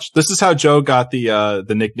 OP much? This is how Joe got the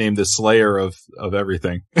nickname the Slayer of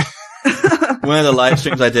everything. One of the live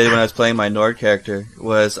streams I did when I was playing my Nord character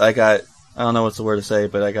was I don't know what's the word to say,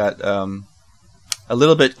 but I got a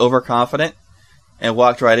little bit overconfident and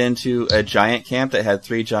walked right into a giant camp that had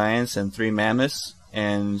 3 giants and 3 mammoths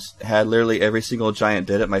and had literally every single giant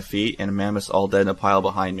dead at my feet and mammoths all dead in a pile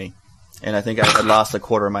behind me. And I think I had lost a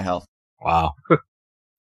quarter of my health. Wow.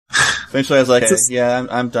 Eventually I was like,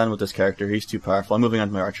 I'm done with this character. He's too powerful. I'm moving on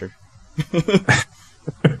to my archer.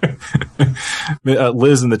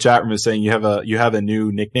 Liz in the chat room is saying you have a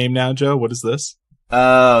new nickname now, Joe. What is this?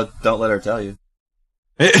 Don't let her tell you.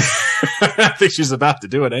 I think she's about to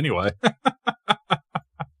do it anyway.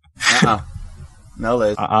 No,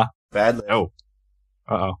 Liz. Bad Liz. Oh.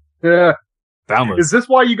 Uh-oh. Yeah. Down Liz. Is this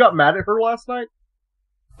why you got mad at her last night?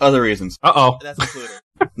 Other reasons. Uh-oh. That's included.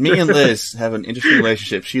 Me and Liz have an interesting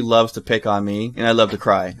relationship. She loves to pick on me, and I love to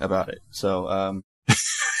cry about it. So,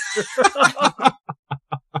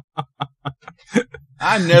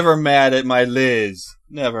 I'm never mad at my Liz.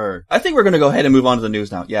 Never. I think we're going to go ahead and move on to the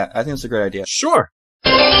news now. Yeah, I think it's a great idea. Sure.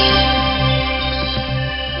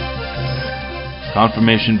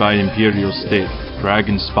 Confirmation by Imperial State.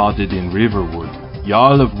 Dragon spotted in Riverwood.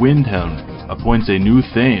 Jarl of Windhelm appoints a new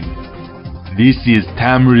Thane. This is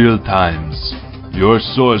Tamriel Times, your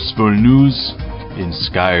source for news in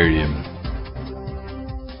Skyrim.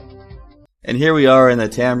 And here we are in the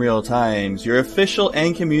Tamriel Times, your official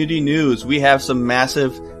and community news. We have some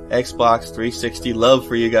massive Xbox 360 love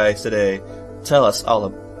for you guys today. Tell us all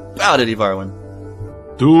about it,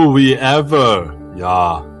 Ivarwin. Do we ever?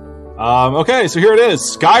 Yeah. Okay, so here it is.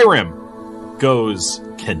 Skyrim goes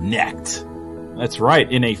Connect. That's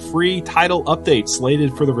right. In a free title update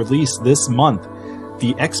slated for the release this month,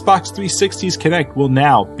 the Xbox 360's Connect will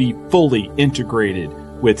now be fully integrated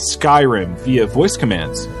with Skyrim via voice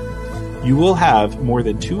commands. You will have more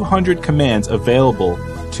than 200 commands available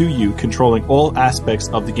to you controlling all aspects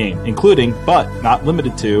of the game, including, but not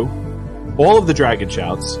limited to, all of the dragon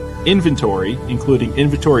shouts, inventory, including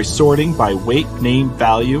inventory sorting by weight, name,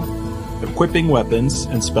 value, equipping weapons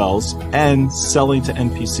and spells, and selling to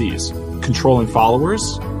NPCs, controlling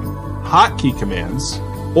followers, hotkey commands,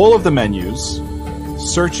 all of the menus,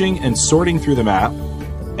 searching and sorting through the map,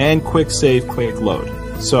 and quick save, quick load.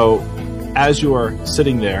 So, as you are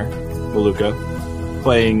sitting there, Malukah,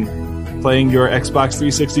 playing your Xbox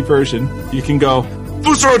 360 version, you can go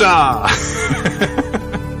Fusroda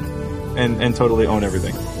and totally own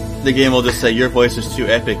everything. The game will just say, your voice is too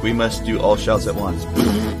epic, we must do all shouts at once.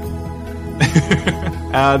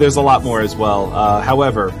 There's a lot more as well.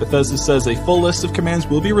 However, Bethesda says a full list of commands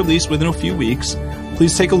will be released within a few weeks.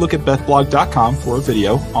 Please take a look at bethblog.com for a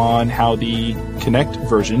video on how the Kinect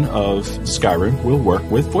version of Skyrim will work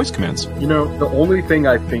with voice commands. You know, the only thing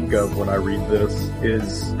I think of when I read this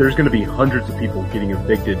is there's going to be hundreds of people getting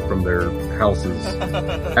evicted from their houses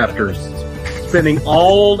after spending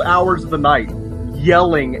all hours of the night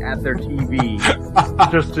yelling at their TV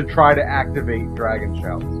just to try to activate dragon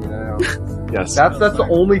shouts, you know? Yes. That's the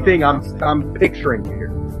only thing I'm picturing here.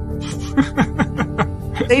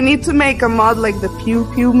 They need to make a mod like the Pew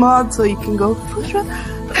Pew mod so you can go.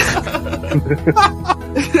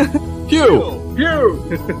 Pew!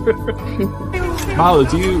 Malu,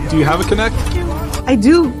 do you have a Kinect? I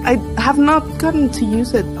do. I have not gotten to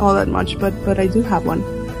use it all that much, but I do have one.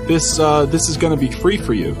 This is going to be free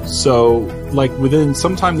for you. So, like within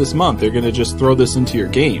sometime this month, they're going to just throw this into your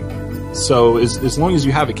game. So, as long as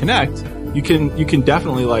you have a Kinect, you can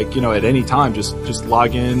definitely, like, you know, at any time just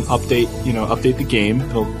log in, update the game.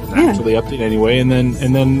 It'll naturally update anyway, and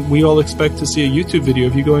then we all expect to see a YouTube video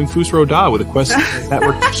of you going Fusro Da with a Quest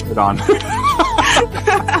Network shirt on.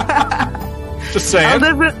 Just saying.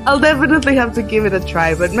 I'll definitely have to give it a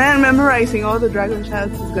try, but man, memorizing all the dragon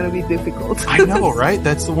shouts is gonna be difficult. I know, right?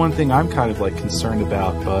 That's the one thing I'm kind of like concerned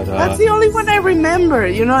about, but that's the only one I remember.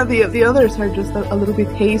 You know, the others are just a little bit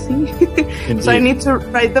hazy. So I need to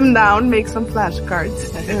write them down, make some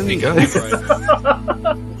flashcards, and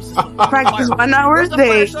practice 1 hour a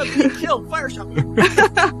day. Fire shot.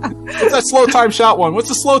 What's that slow time shout one? What's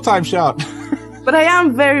the slow time shout? But I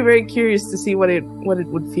am very, very curious to see what it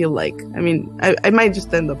would feel like. I mean, I might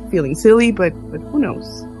just end up feeling silly, but who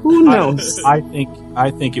knows? Who knows? I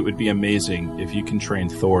think it would be amazing if you can train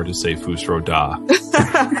Thor to say Fusro Da.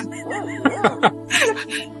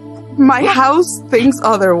 My house thinks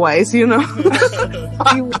otherwise, you know.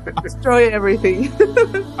 He would destroy everything.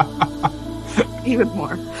 Even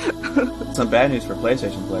more. Some bad news for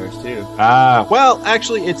PlayStation players too. Well,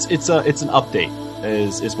 actually, it's an update.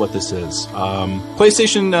 Is what this is.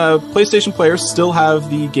 PlayStation players still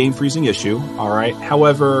have the game freezing issue. All right.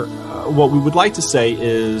 However, what we would like to say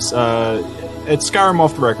is, at Skyrim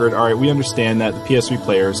off the record, all right, we understand that the PS3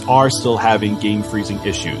 players are still having game freezing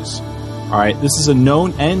issues. All right. This is a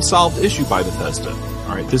known and solved issue by Bethesda.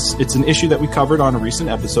 All right. It's an issue that we covered on a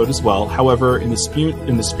recent episode as well. However, in the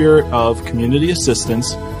spirit of community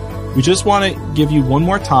assistance, we just want to give you one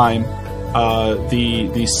more time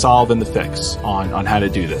the solve and the fix on how to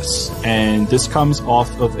do this. And this comes off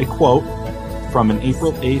of a quote from an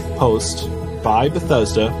April 8th post by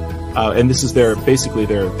Bethesda, and this is their fix for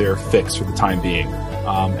the time being.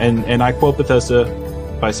 And I quote Bethesda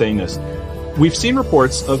by saying this: "We've seen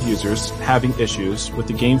reports of users having issues with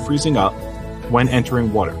the game freezing up when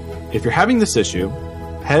entering water. If you're having this issue,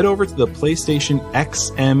 head over to the PlayStation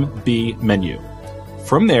XMB menu.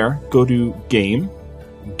 From there, go to Game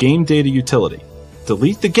Data Utility.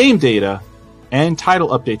 Delete the game data and title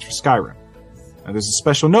updates for Skyrim." Now, there's a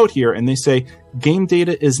special note here, and they say game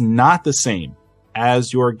data is not the same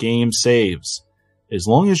as your game saves. As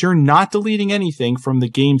long as you're not deleting anything from the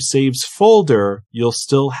game saves folder, you'll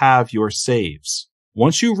still have your saves.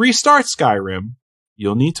 Once you restart Skyrim,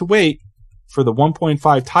 you'll need to wait for the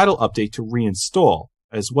 1.5 title update to reinstall,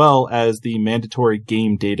 as well as the mandatory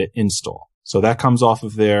game data install. So that comes off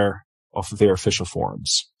of their official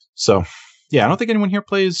forums. So, yeah, I don't think anyone here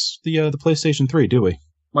plays the PlayStation 3, do we?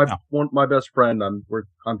 My best friend, I'm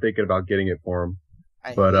thinking about getting it for him.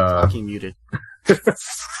 Talking muted.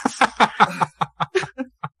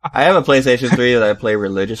 I have a PlayStation 3 that I play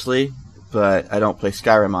religiously, but I don't play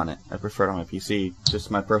Skyrim on it. I prefer it on my PC.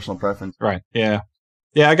 Just my personal preference. Right. Yeah.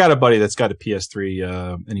 Yeah, I got a buddy that's got a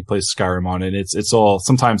PS3, and he plays Skyrim on it. It's all,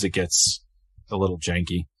 sometimes it gets a little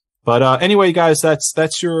janky. But anyway, guys, that's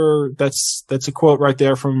a quote right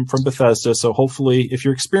there from Bethesda. So hopefully, if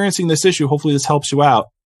you're experiencing this issue, hopefully this helps you out.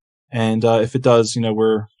 And if it does,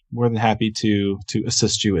 we're more than happy to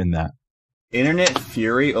assist you in that. Internet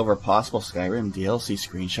fury over possible Skyrim DLC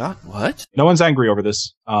screenshot? What? No one's angry over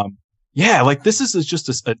this. Yeah, like this is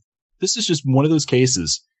just one of those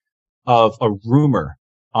cases of a rumor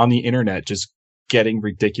on the internet just getting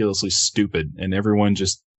ridiculously stupid and everyone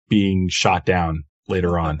just being shot down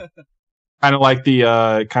later on. kind of like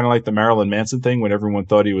the Marilyn Manson thing when everyone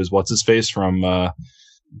thought he was what's his face from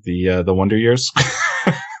the Wonder Years.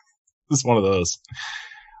 This is one of those.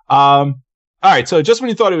 All right, so just when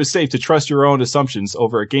you thought it was safe to trust your own assumptions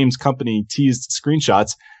over a games company teased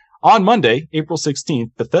screenshots, on Monday, April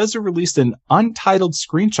 16th, Bethesda released an untitled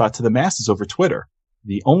screenshot to the masses over Twitter.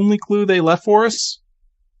 The only clue they left for us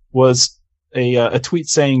was a tweet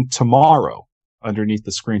saying tomorrow underneath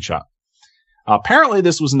the screenshot. Apparently,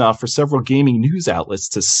 this was enough for several gaming news outlets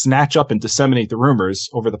to snatch up and disseminate the rumors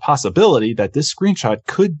over the possibility that this screenshot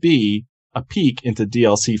could be a peek into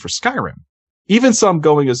DLC for Skyrim. Even some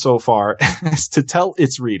going as so far as to tell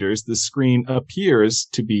its readers the screen appears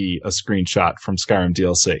to be a screenshot from Skyrim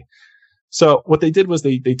DLC. So what they did was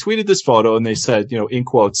they tweeted this photo and they said, in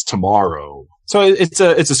quotes, tomorrow. So it's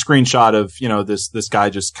a screenshot of, this guy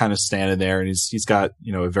just kind of standing there and he's got,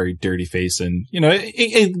 a very dirty face and,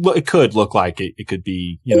 it could look like it could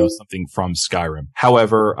be, something from Skyrim.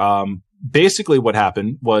 However, basically what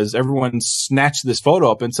happened was everyone snatched this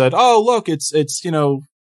photo up and said, "Oh, look, it's Skyrim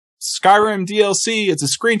DLC. It's a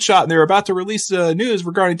screenshot, and they're about to release the news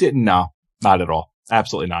regarding it." No, not at all.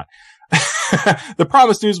 Absolutely not. The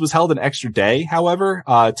promised news was held an extra day. However,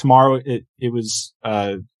 tomorrow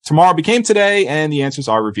tomorrow became today, and the answers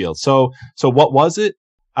are revealed. So what was it?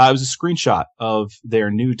 It was a screenshot of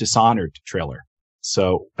their new Dishonored trailer.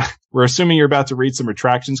 So we're assuming you're about to read some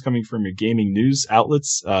retractions coming from your gaming news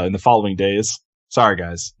outlets in the following days. Sorry,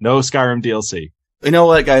 guys. No Skyrim DLC. You know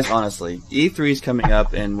what, guys? Honestly, E3 is coming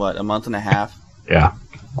up in, a month and a half? Yeah.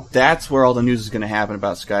 That's where all the news is going to happen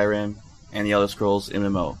about Skyrim and the Elder Scrolls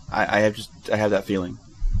MMO. I have that feeling.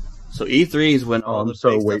 So E3 is when all I'm the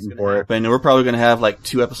so big stuff's waiting gonna for it. happen. And we're probably going to have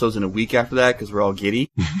 2 episodes in a week after that because we're all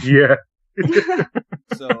giddy. Yeah.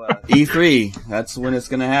 So E3, that's when it's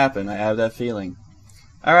going to happen. I have that feeling.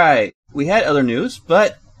 All right, we had other news,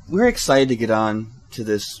 but we're excited to get on to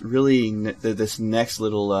this this next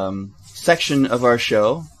little section of our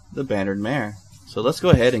show, the Bannered Mare. So let's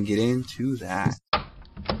go ahead and get into that.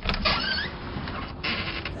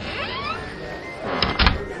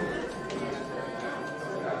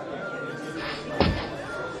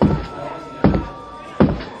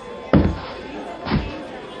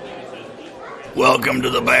 Welcome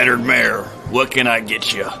to the Bannered Mare. What can I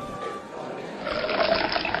get you?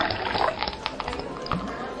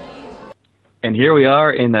 And here we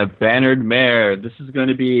are in the Bannered Mare. This is going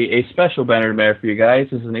to be a special Bannered Mare for you guys.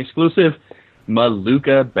 This is an exclusive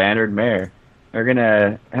MALUKAH Bannered Mare.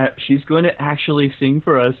 She's going to actually sing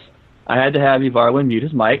for us. I had to have Ivarwin mute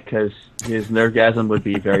his mic because his nergasm would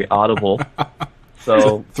be very audible.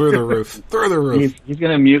 So Through the roof. Through the roof. He's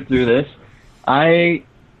going to mute through this. I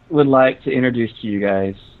would like to introduce to you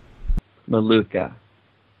guys MALUKAH.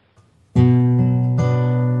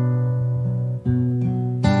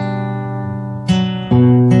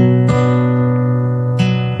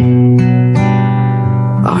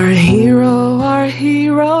 Our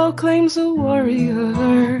hero claims a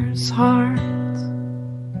warrior's heart.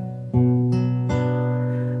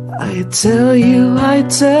 I tell you,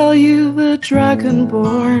 the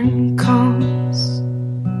Dragonborn comes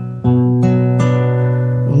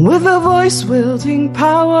with the voice-wielding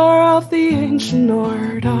power of the ancient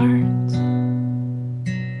Nord art.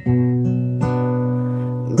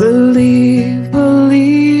 Believe,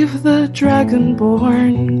 the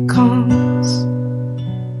Dragonborn comes.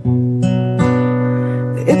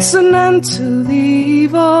 It's an end to the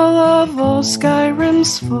evil of all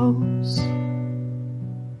Skyrim's foes.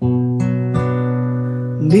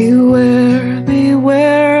 Beware,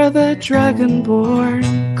 the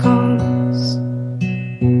Dragonborn comes.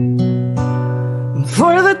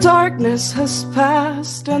 For the darkness has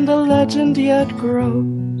passed and the legend yet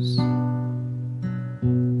grows.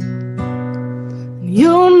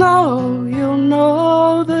 You'll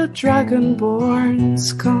know the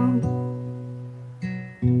Dragonborn's come.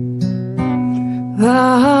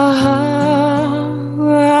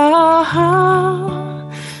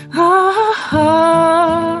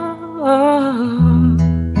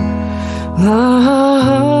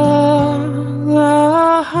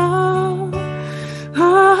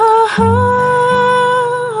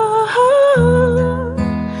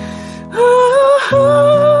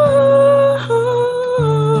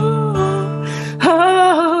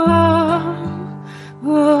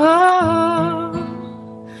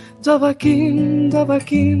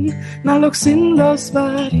 דבקים, נלוקסין los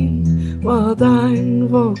varin, ועדיין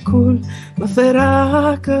vokul,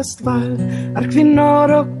 מפרק אסטבל, על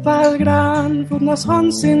כפינורוק בלגרן, ודנוס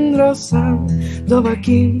חונסין רוסן,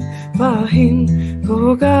 דבקים, והין,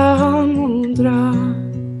 וגם ונדרה.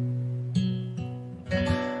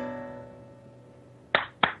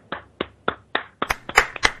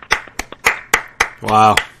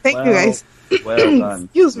 Wow. Thank you, guys. Well done.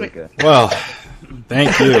 Excuse me. Well,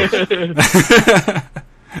 thank you.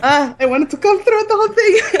 I wanted to come through the whole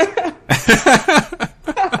thing.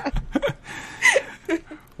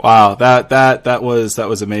 Wow, that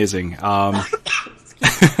was amazing.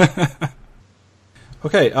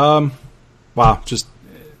 Okay, wow, just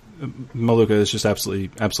MALUKAH is just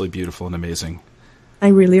absolutely beautiful and amazing. I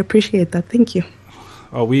really appreciate that. Thank you.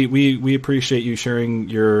 Oh, we appreciate you sharing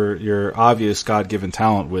your obvious God-given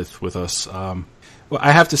talent with us. Well,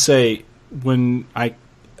 I have to say, when I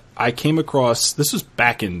came across, this was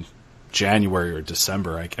back in January or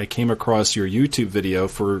December, I came across your YouTube video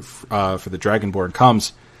for the Dragonborn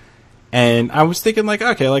Comes, and I was thinking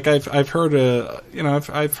okay, I've heard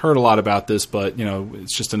I've heard a lot about this, but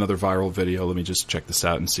it's just another viral video. Let me just check this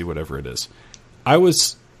out and see whatever it is.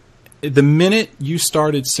 The minute you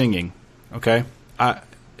started singing, okay,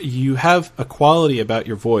 you have a quality about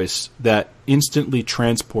your voice that instantly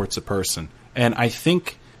transports a person. And I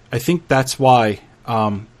think that's why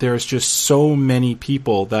there's just so many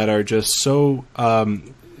people that are just so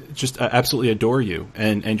just absolutely adore you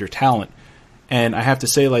and your talent. And I have to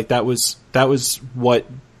say, like, that was what,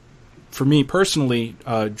 for me personally,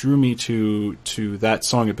 drew me to that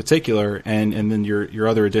song in particular, and then your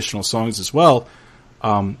other additional songs as well.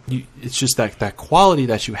 It's just that quality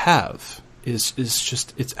that you have is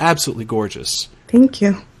just, it's absolutely gorgeous. Thank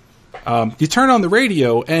you. You turn on the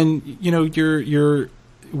radio, and you know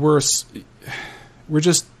we're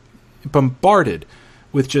just bombarded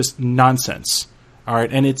with just nonsense. All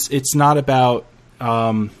right, and it's not about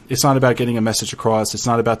getting a message across. It's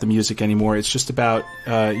not about the music anymore. It's just about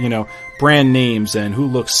brand names and who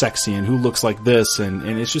looks sexy and who looks like this, and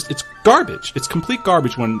it's garbage. It's complete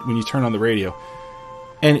garbage when you turn on the radio.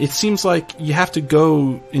 And it seems like you have to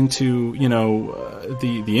go into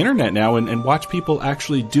the internet now and watch people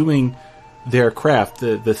actually doing their craft,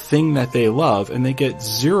 the thing that they love, and they get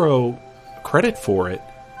zero credit for it.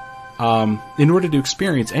 In order to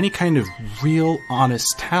experience any kind of real,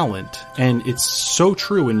 honest talent. And it's so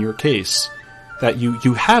true in your case that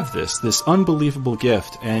you have this unbelievable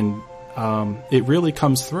gift, and it really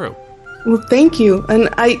comes through. Well, thank you. And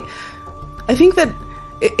I think that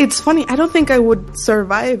it's funny. I don't think I would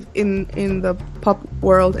survive in the pop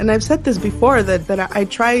world. And I've said this before, that I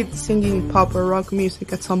tried singing pop or rock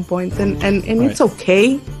music at some point, and right. It's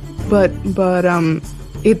okay, but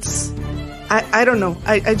it's... I don't know.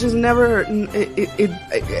 I just never.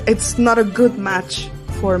 It's not a good match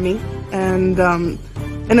for me, and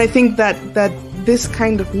I think that this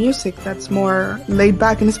kind of music that's more laid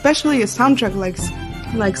back, and especially a soundtrack like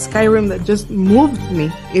Skyrim that just moved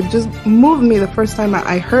me. It just moved me the first time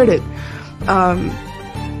I heard it.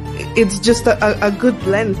 It's just a good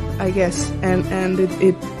blend, I guess, and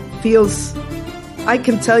it feels. I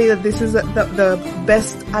can tell you that this is the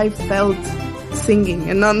best I've felt singing,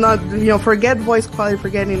 and not forget voice quality,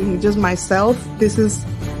 forget anything, just myself. This is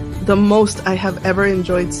the most I have ever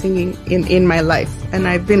enjoyed singing in my life, and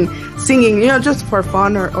I've been singing just for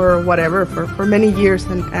fun or whatever for many years,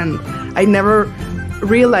 and I never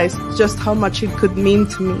realized just how much it could mean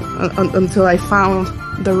to me until I found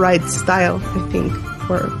the right style, I think,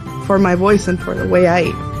 for my voice and for the way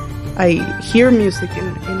I hear music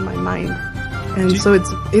in my mind. And so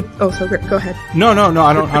so go ahead. No,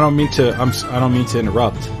 I don't mean to. I don't mean to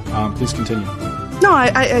interrupt. Please continue. No,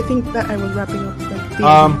 I think that I was wrapping up.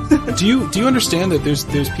 Do you understand that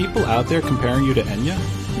there's people out there comparing you to Enya?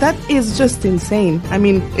 That is just insane. I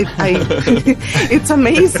mean, it's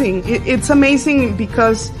amazing. It's amazing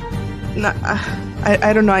because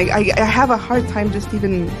I don't know. I have a hard time just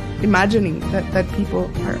even imagining that people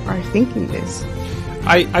are thinking this.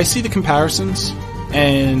 I see the comparisons.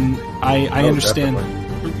 And I understand.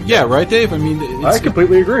 Definitely. Yeah, right, Dave? I mean, I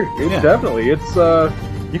completely agree. Definitely. It's,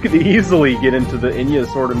 you could easily get into the Enya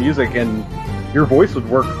sort of music, and your voice would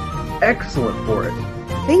work excellent for it.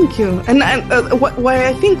 Thank you. And why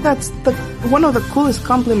I think that's one of the coolest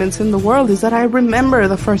compliments in the world is that I remember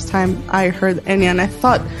the first time I heard Enya, and I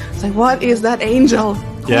thought, it's like, what is that angel?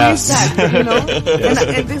 Yes. Who is that? Yes.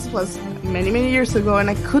 And this was many, many years ago, and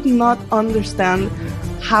I could not understand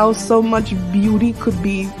how so much beauty could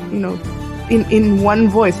be, in one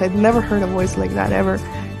voice. I'd never heard a voice like that ever.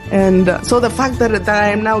 And so the fact that I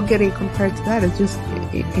am now getting compared to that is just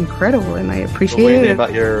incredible, and I appreciate what do you it. think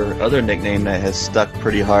about your other nickname that has stuck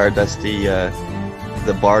pretty hard? That's the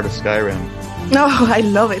Bard of Skyrim. No, I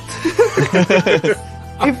love it.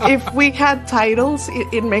 If we had titles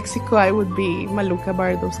in Mexico, I would be MALUKAH,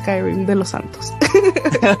 Bard of Skyrim de los Santos.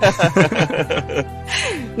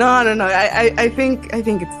 No. I think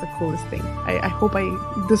it's the coolest thing. I hope I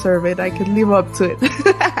deserve it. I could live up to it.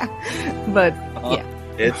 But yeah,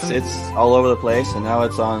 it's all over the place, and now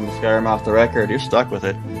it's on Skyrim Off the Record. You're stuck with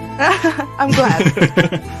it. I'm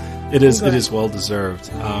glad. It is well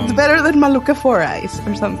deserved. It's better than MALUKAH 4 Eyes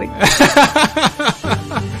or something.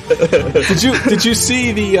 Did you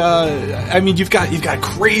see the? I mean, you've got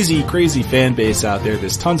crazy fan base out there.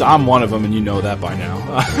 There's tons. I'm one of them, and you know that by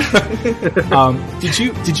now.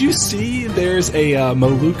 Did you see? There's a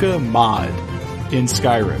MALUKAH mod in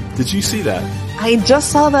Skyrim. Did you see that? I just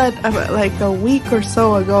saw that like a week or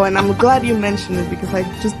so ago, and I'm glad you mentioned it because I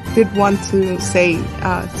just did want to say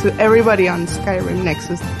to everybody on Skyrim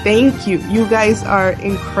Nexus, thank you. You guys are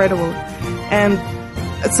incredible. And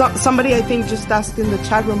somebody I think just asked in the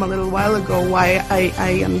chat room a little while ago why I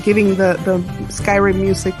am giving the Skyrim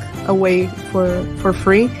music away for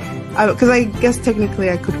free. because I guess technically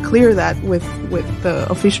I could clear that with the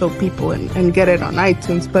official people and get it on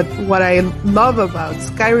iTunes. But what I love about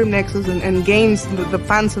Skyrim Nexus and games, the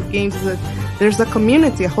fans of games, is that there's a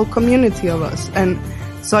community, a whole community of us. And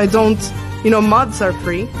so I don't, mods are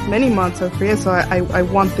free. Many mods are free. So I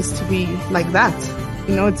want this to be like that.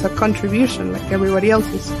 It's a contribution like everybody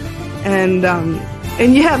else's. And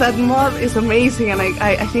yeah, that mod is amazing. And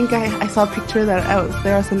I think I saw a picture that I was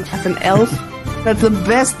there as an elf. That's the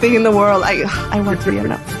best thing in the world. I want to be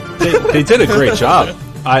an elf. They did a great job.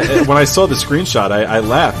 When I saw the screenshot, I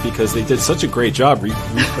laughed because they did such a great job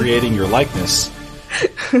recreating your likeness.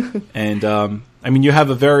 And you have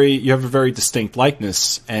a very distinct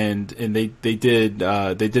likeness, and they did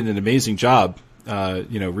an amazing job.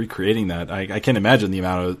 Recreating that. I can't imagine the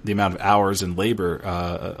amount of hours and labor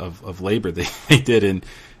of labor they did in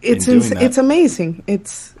doing that. It's amazing.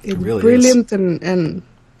 It's really brilliant, and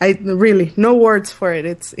I really no words for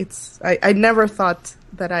it. I never thought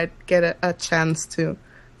that I'd get a chance to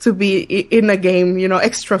be in a game,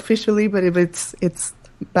 extra officially, but if it's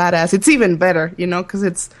badass. It's even better, because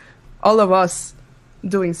it's all of us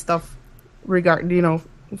doing stuff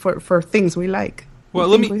for things we like.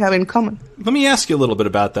 Well, we have in common. Let me ask you a little bit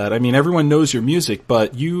about that. I mean, everyone knows your music,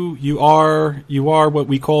 but you are what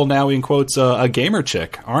we call now in quotes a gamer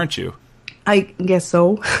chick, aren't you? I guess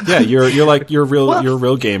so. Yeah, you're a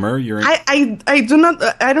real gamer.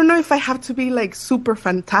 I don't know if I have to be like super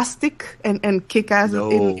fantastic and kick ass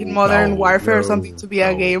in Modern Warfare or something to be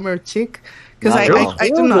a gamer chick, because I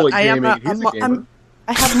do not. I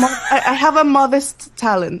have a modest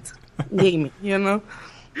talent gaming,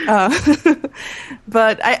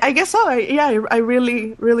 but I guess so. I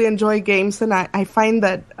really enjoy games, and I find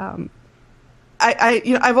that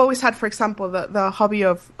I've always had, for example, the hobby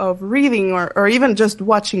of reading or even just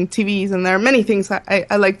watching TVs, and there are many things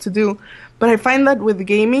I like to do, but I find that with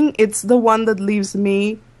gaming, it's the one that leaves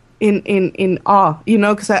me in awe,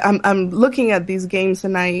 because I'm looking at these games,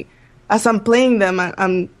 and as I'm playing them,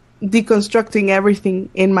 I'm deconstructing everything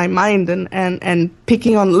in my mind and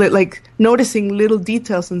picking on noticing little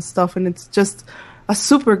details and stuff, and it's just a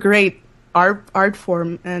super great art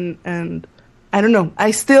form, and I don't know,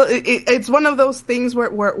 I still it's one of those things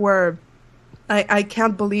where I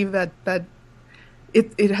can't believe that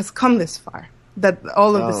it has come this far, that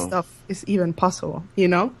all of this stuff is even possible,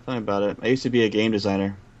 Tell me about it. I used to be a game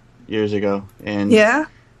designer years ago, and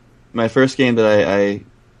my first game that I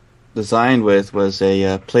designed with was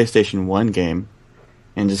a PlayStation 1 game,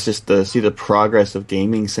 and just to see the progress of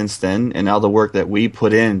gaming since then, and all the work that we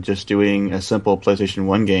put in just doing a simple PlayStation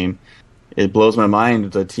 1 game, it blows my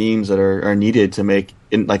mind the teams that are needed to make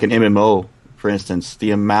like an MMO, for instance.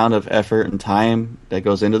 The amount of effort and time that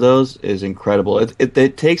goes into those is incredible.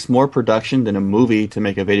 It takes more production than a movie to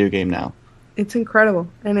make a video game now. It's incredible,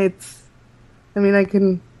 and I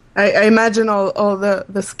imagine all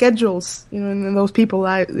the schedules, and those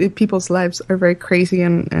people's lives are very crazy,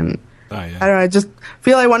 and I don't know, I just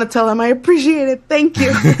feel I want to tell them I appreciate it. Thank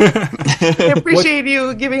you. I appreciate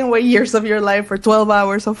you giving away years of your life for 12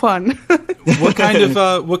 hours of fun. What kind of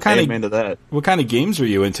games are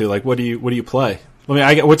you into? Like, what do you play?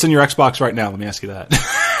 What's in your Xbox right now? Let me ask you that.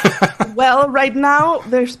 Well, right now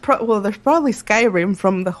there's probably Skyrim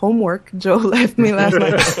from the homework Joe left me last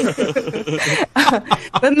night.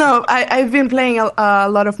 But no, I've been playing a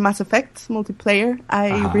lot of Mass Effect multiplayer.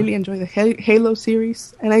 I really enjoy the Halo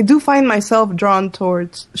series, and I do find myself drawn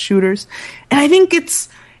towards shooters. And I think it's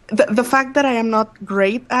the fact that I am not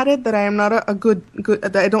great at it, that I am not a good,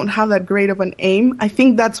 that I don't have that great of an aim. I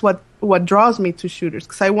think that's what draws me to shooters,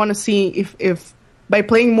 because I want to see if by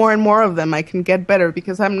playing more and more of them, I can get better,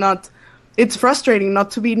 because I'm not. It's frustrating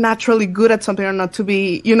not to be naturally good at something, or not to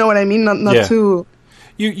be, you know what I mean? Not to.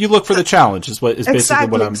 You look for the challenge is basically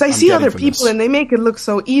what I'm. Because I see other people this. and they make it look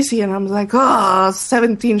so easy, and I'm like,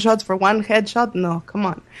 17 shots for one headshot? No, come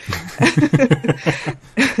on.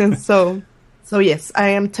 So yes,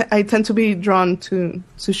 I tend to be drawn to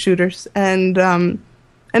shooters, and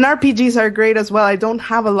RPGs are great as well. I don't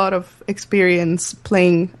have a lot of experience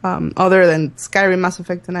playing other than Skyrim, Mass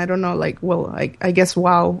Effect, and I don't know, I guess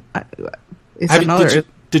WoW is another.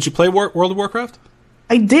 Did you play World of Warcraft?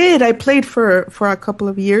 I did. I played for a couple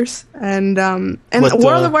of years, and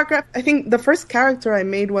World of Warcraft. I think the first character I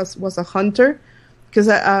made was a hunter, because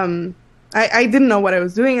I didn't know what I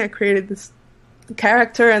was doing. I created this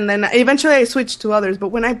character, and then eventually I switched to others. But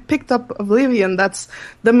when I picked up Oblivion, that's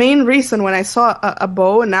the main reason. When I saw a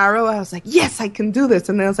bow and arrow, I was like, yes, I can do this.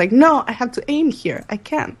 And then I was like, no, I have to aim here. I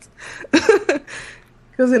can't,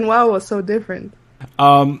 because in WoW it was so different.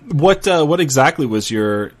 What exactly was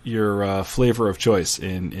your flavor of choice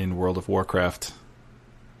in World of Warcraft?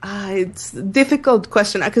 It's a difficult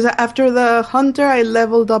question because after the hunter, I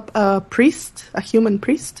leveled up a priest, a human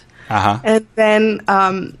priest. And then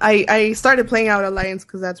I started playing out Alliance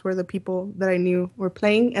because that's where the people that I knew were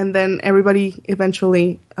playing. And then everybody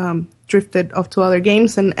eventually drifted off to other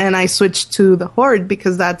games. And I switched to the Horde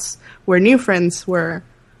because that's where new friends were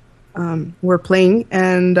playing.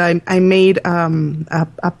 And I made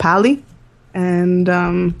a pally. And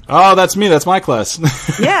oh, that's me. That's my class.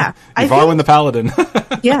 Yeah, Varwin the Paladin.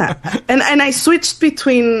 Yeah, and I switched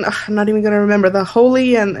between. I'm not even going to remember the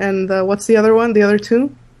Holy and the what's the other one? The other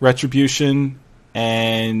two. Retribution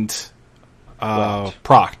and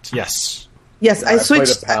Proct. Yes. Yes, I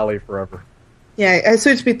switched. Played a pally forever. Yeah, I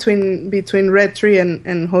switched between Retri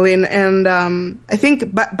and Holy, and I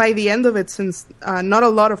think by the end of it, since not a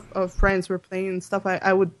lot of friends were playing and stuff,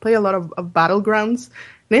 I would play a lot of Battlegrounds.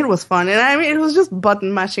 And it was fun, and I mean, it was just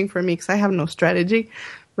button mashing for me because I have no strategy,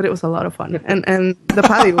 but it was a lot of fun, and the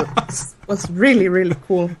pally was really, really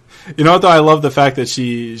cool. You know what, though? I love the fact that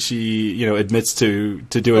she admits to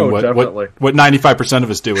doing what 95% of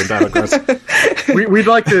us do in Battlegrounds. We'd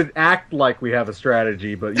like to act like we have a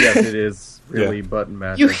strategy, but yes, it is really button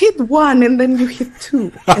mashing. You hit 1, and then you hit 2,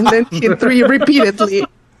 and then hit 3 repeatedly.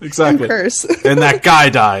 Exactly. And curse. And that guy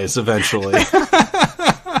dies eventually.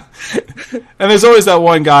 And there's always that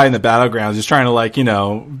one guy in the Battlegrounds who's trying to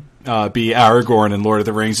be Aragorn in Lord of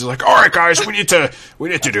the Rings. He's like, all right, guys, we need to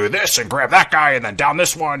do this and grab that guy and then down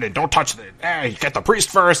this one and don't touch you get the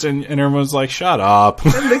priest first. And everyone's like, shut up.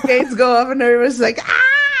 And the gates go off and everyone's like,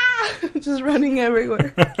 ah, just running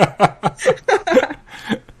everywhere.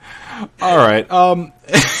 All right.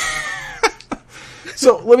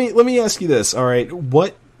 So let me ask you this. All right.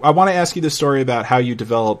 I want to ask you the story about how you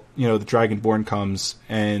develop, the Dragonborn comes,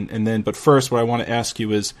 and then, but first, what I want to ask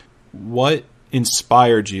you is, what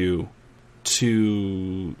inspired you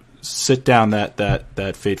to sit down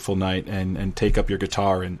that fateful night and take up your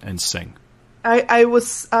guitar and sing? I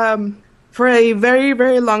was for a very,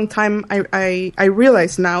 very long time. I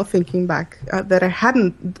realized now, thinking back, that I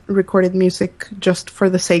hadn't recorded music just for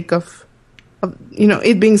the sake of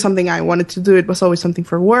it being something I wanted to do. It was always something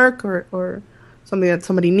for work or something that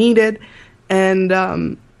somebody needed, and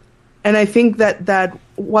I think that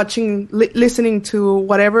listening to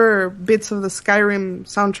whatever bits of the Skyrim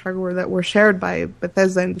soundtrack that were shared by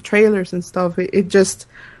Bethesda in the trailers and stuff, it just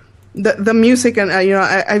the music, and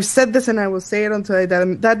I've said this and I will say it until I die.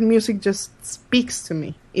 That music just speaks to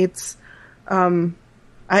me. It's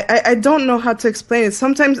I don't know how to explain it.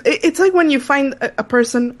 Sometimes it's like when you find a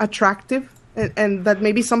person attractive and that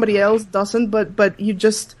maybe somebody else doesn't, but you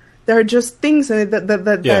just. There are just things in it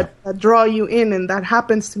that draw you in, and that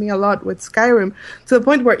happens to me a lot with Skyrim, to the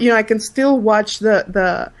point where I can still watch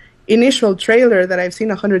the initial trailer that I've seen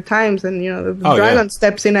 100 times, and the dragon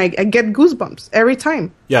steps in, I get goosebumps every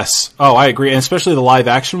time. Yes, I agree, and especially the live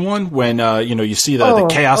action one when you see the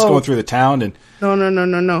chaos going through the town and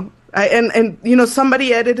no.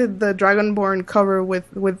 Somebody edited the Dragonborn cover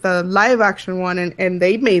with the live action one, and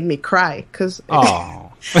they made me cry because.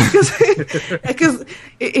 Because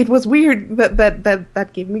it was weird that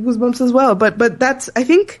gave me goosebumps as well. But that's, I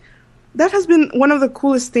think that has been one of the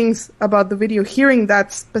coolest things about the video, hearing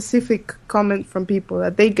that specific comment from people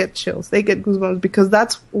that they get chills, they get goosebumps, because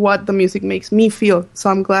that's what the music makes me feel.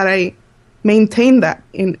 So I'm glad I maintained that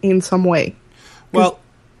in some way. Well,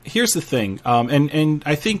 here's the thing, and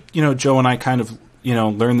I think Joe and I kind of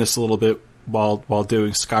learned this a little bit while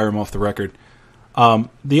doing Skyrim off the record.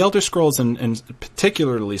 The Elder Scrolls and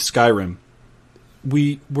particularly Skyrim,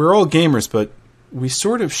 we're all gamers, but we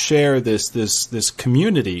sort of share this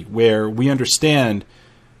community where we understand,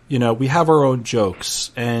 we have our own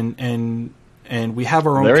jokes and we have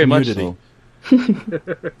our own very community. Much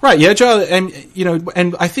so. Right, yeah, Joe, and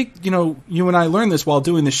and I think you and I learned this while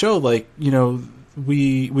doing the show. Like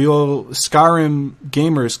we all Skyrim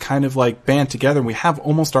gamers kind of like band together, and we have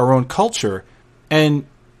almost our own culture. And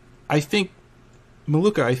I think,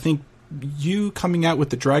 Maluka, you coming out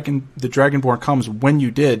with the Dragonborn Comes when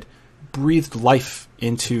you did breathed life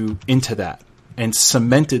into that and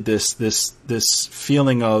cemented this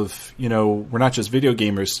feeling of we're not just video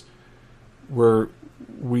gamers,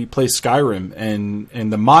 we play Skyrim,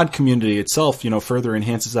 and the mod community itself further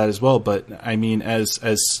enhances that as well. But I mean, as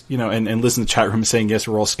and Liz in the chat room is saying yes,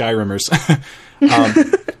 we're all Skyrimers.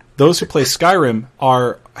 Those who play Skyrim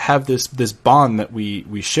have this bond that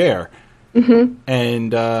we share. Mm-hmm.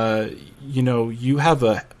 And you have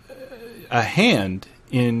a hand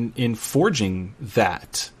in forging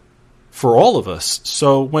that for all of us.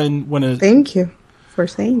 So when thank you for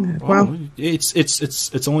saying that. Wow,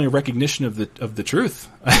 it's only a recognition of the truth.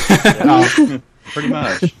 Pretty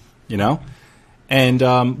much, And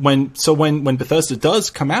when Bethesda does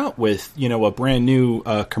come out with, you know, a brand new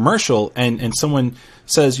commercial, and someone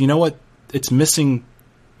says, you know what, it's missing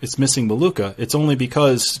Maluka, it's only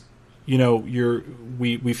because, you know,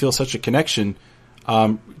 we feel such a connection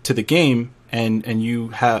to the game, and you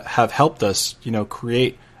have helped us, you know,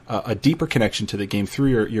 create a deeper connection to the game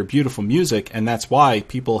through your beautiful music, and that's why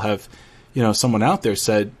people have, you know, someone out there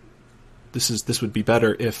said this would be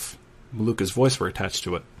better if Maluka's voice were attached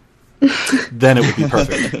to it. Then it would be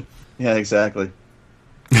perfect. Yeah, exactly.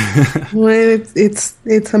 Well,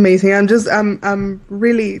 it's amazing. I'm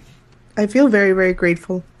really, I feel very, very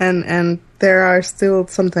grateful, and there are still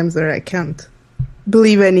sometimes that I can't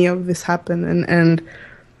believe any of this happened, and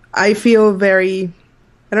I feel very,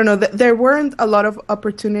 I don't know, there weren't a lot of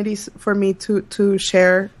opportunities for me to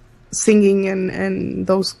share singing and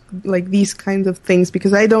those, like, these kinds of things,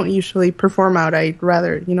 because I don't usually perform out. I'd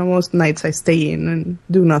rather, you know, most nights I stay in and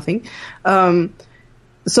do nothing.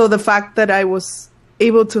 So the fact that I was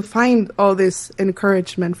able to find all this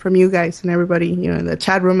encouragement from you guys and everybody, you know, in the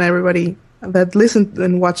chat room, everybody that listened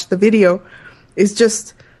and watched the video, is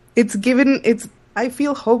just, I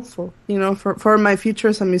feel hopeful, you know, for my future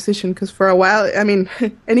as a musician, because for a while, I mean,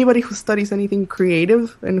 anybody who studies anything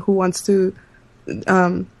creative and who wants to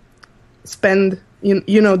spend,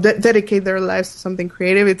 dedicate their lives to something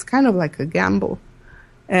creative, it's kind of like a gamble.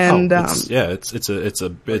 And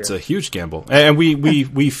it's a huge gamble, and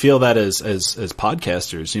we feel that as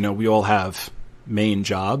podcasters, you know, we all have main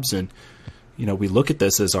jobs, and you know, we look at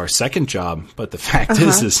this as our second job. But the fact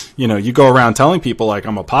is, you know, you go around telling people like,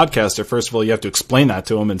 I'm a podcaster. First of all, you have to explain that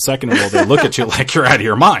to them, and second of all, they look at you like you're out of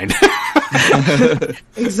your mind.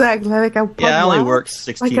 Exactly. Like I only work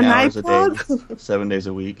 16 like hours a day, 7 days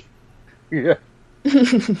a week. Yeah.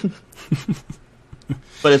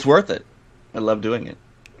 But it's worth it. I love doing it.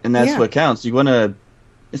 And that's what counts. You want to,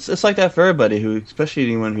 it's like that for everybody, who, especially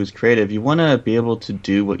anyone who's creative, you want to be able to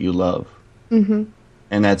do what you love. Mm-hmm.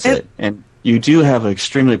 And that's it. And you do have an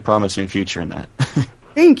extremely promising future in that.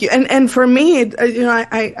 Thank you. And for me,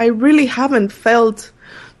 I really haven't felt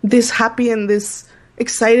this happy and this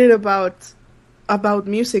excited about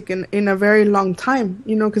music in a very long time,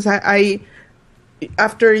 you know, because I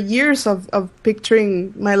after years of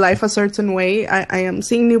picturing my life a certain way, I am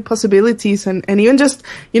seeing new possibilities, and even just,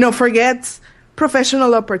 you know, forget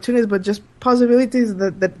professional opportunities, but just possibilities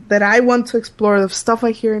that I want to explore, of stuff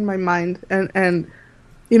I hear in my mind, and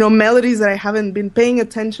you know, melodies that I haven't been paying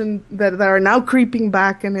attention that are now creeping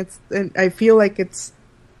back, and I feel like it's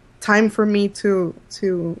time for me to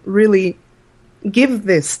really give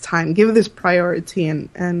this time, give this priority,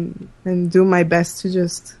 and do my best to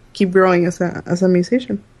just keep growing as a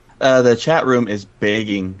musician. The chat room is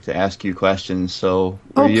begging to ask you questions, so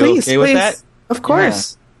are you please, okay with that? Of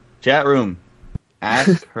course. Yeah. Chat room,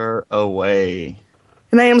 ask her away.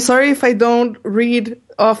 And I am sorry if I don't read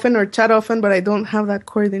often or chat often, but I don't have that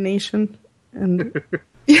coordination. And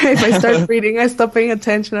if I start reading, I stop paying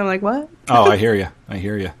attention. I'm like, what? Oh, I hear you.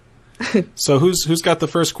 So who's got the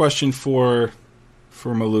first question for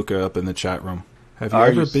Maluka up in the chat room? Have you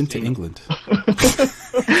ever been to England?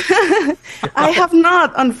 I have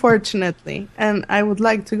not, unfortunately, and I would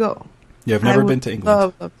like to go. You have never been to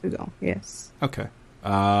England? Love to go. Yes. Okay.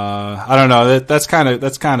 I don't know. That's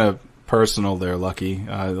kind of personal there, Lucky.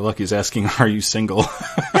 Lucky's asking, "Are you single?"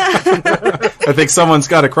 I think someone's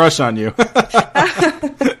got a crush on you.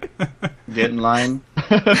 Get in line.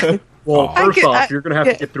 Well, first off, you're going to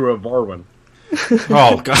have to get through a Varwin.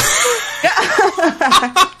 Oh God.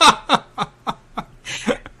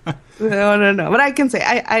 No. But I can say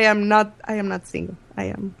I am not single. I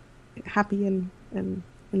am happy and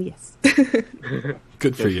yes.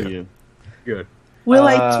 Good for you. Good. Will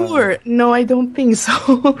I tour? No, I don't think so.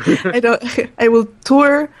 I will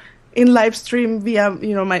tour in live stream via,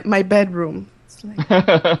 you know, my bedroom. It's like,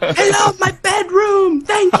 hello, my bedroom.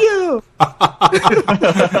 Thank you.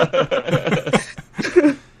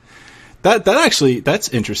 That's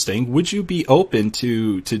interesting. Would you be open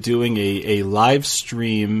to doing a live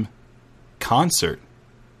stream concert?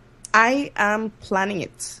 I am planning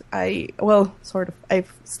it. Sort of. I've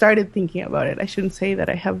started thinking about it. I shouldn't say that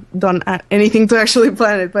I have done anything to actually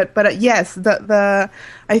plan it, but yes, I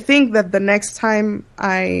think that the next time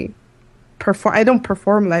I perform, I don't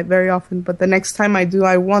perform live very often, but the next time I do,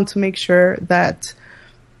 I want to make sure that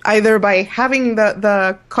either by having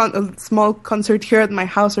the small concert here at my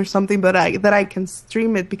house or something, that I can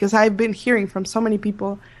stream it, because I've been hearing from so many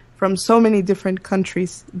people from so many different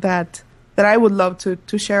countries that I would love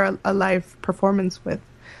to share a live performance with.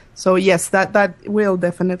 So yes, that will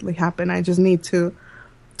definitely happen. I just need to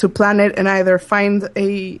to plan it and either find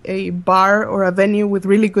a bar or a venue with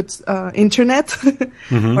really good internet,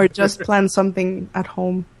 or just plan something at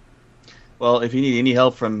home. Well, if you need any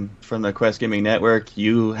help from the Quest Gaming Network,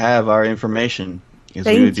 you have our information. Because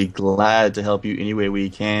we Thank would be glad to help you any way we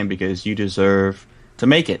can, because you deserve to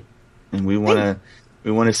make it, and we want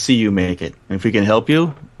to see you make it. And if we can help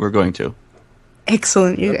you, we're going to.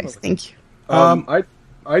 Excellent, you guys. Thank you.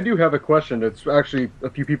 I do have a question. It's actually a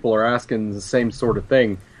few people are asking the same sort of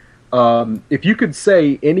thing. If you could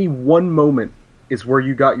say any one moment is where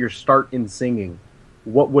you got your start in singing,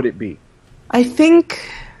 what would it be? I think.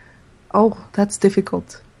 Oh, that's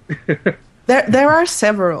difficult. There are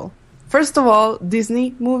several. First of all,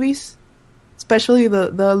 Disney movies, especially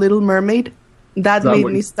the Little Mermaid, that made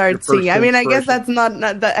me start singing. I mean, I guess that's not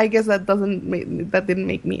that. I guess that didn't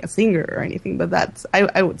make me a singer or anything. But that's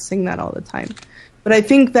I would sing that all the time. But I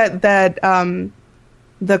think that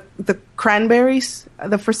the Cranberries.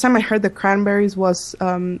 The first time I heard the Cranberries was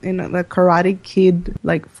in the Karate Kid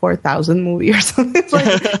 4000 movie or something. It's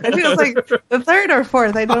I think it was the third or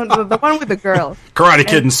fourth. I don't know, the one with the girl. Karate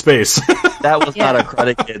Kid in space. That was not a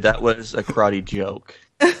Karate Kid. That was a karate joke.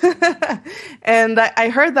 And I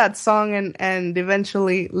heard that song and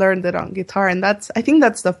eventually learned it on guitar. And I think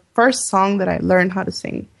that's the first song that I learned how to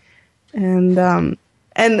sing.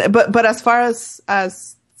 But as far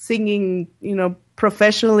as singing,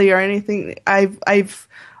 professionally or anything, I've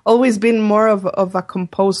always been more of a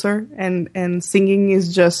composer, and singing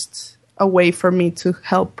is just a way for me to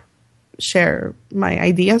help share my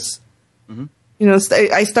ideas. Mm-hmm.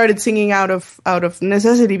 I started singing out of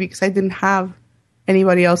necessity because I didn't have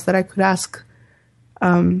anybody else that I could ask.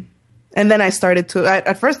 And then I started to.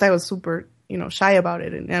 At first, I was super shy about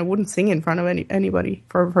it, and I wouldn't sing in front of anybody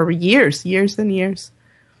for years and years.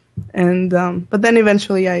 And but then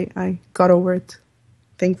eventually I got over it,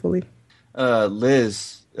 thankfully.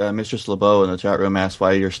 Liz, Mistress LeBeau in the chat room asked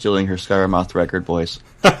why you're stealing her Skyrim off the record voice.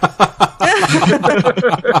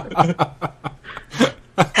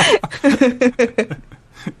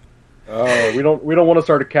 We don't want to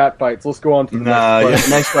start a cat fight, so let's go on to the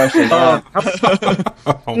next question. No.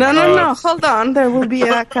 Hold on. There will be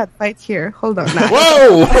a cat fight here. Hold on.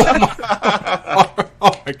 Whoa!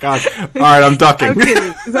 Oh my god! All right, I'm ducking.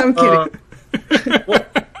 I'm kidding. Well,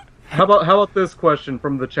 how about this question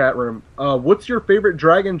from the chat room? What's your favorite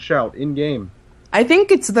dragon shout in game? I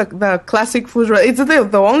think it's the classic food. It's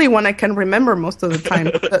the only one I can remember most of the time.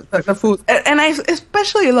 the food, and I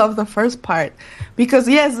especially love the first part because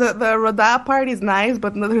yes, the Roda part is nice,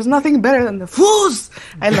 but there's nothing better than the foos.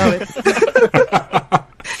 I love it.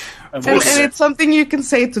 And it's something you can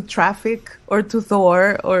say to traffic or to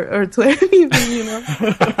Thor or to anything,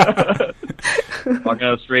 Walking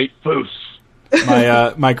out straight, foos.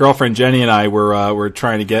 My girlfriend Jenny and I were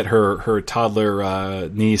trying to get her toddler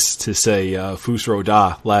niece to say "Foos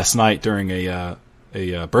Roda" last night during a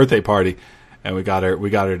birthday party, and we got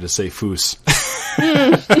her to say "Foos."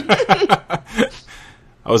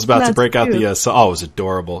 I was about to break out the it was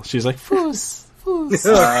adorable. She's like "Foos, Foos."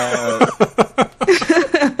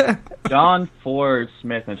 John Ford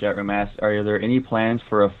Smith in the chat room asked, "Are there any plans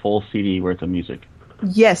for a full CD worth of music?"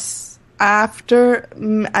 Yes. After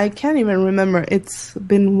I can't even remember. It's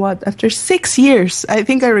been after 6 years. I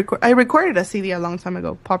think I recorded a CD a long time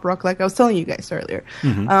ago, pop rock, like I was telling you guys earlier.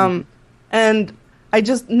 Mm-hmm. And I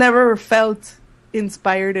just never felt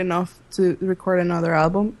inspired enough to record another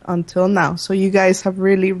album until now. So you guys have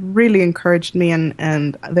really, really encouraged me,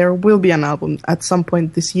 and there will be an album at some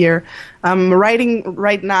point this year. I'm writing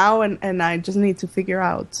right now, and I just need to figure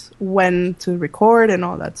out when to record and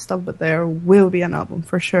all that stuff. But there will be an album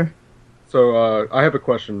for sure. So I have a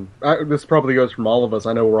question. This probably goes from all of us.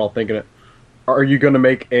 I know we're all thinking it. Are you going to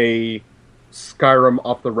make a Skyrim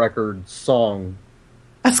off the record song?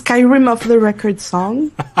 A Skyrim off the record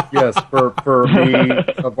song? Yes, for me,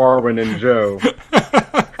 Barwin, and Joe.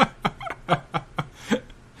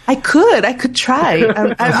 I could try.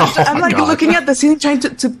 I'm looking at the scene, trying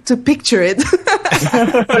to picture it.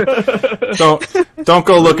 Don't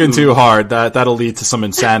go looking too hard. That'll lead to some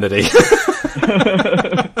insanity.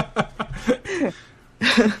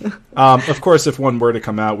 Of course, if one were to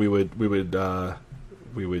come out, we would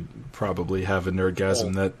probably have a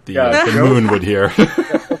nerdgasm that the moon would hear.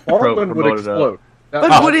 Barwin would explode.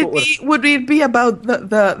 But would it be about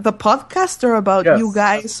the podcast or about you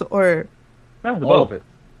guys or all of it?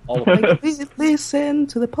 Like, listen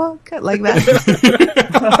to the podcast like that.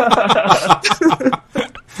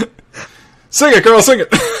 Sing it, girl, sing it.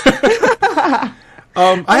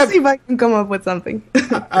 I'll see if I can come up with something.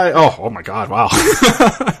 Oh my god, wow.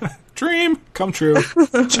 Dream come true.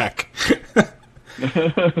 Check.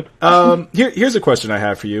 Here's a question I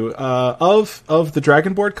have for you. Of the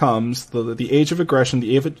Dragonboard comes the Age of Aggression,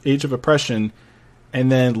 the Age of Oppression,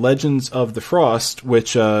 and then Legends of the Frost,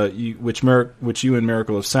 which you and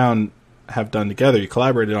Miracle of Sound have done together. You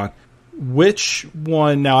collaborated on. Which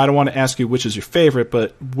one? Now, I don't want to ask you which is your favorite,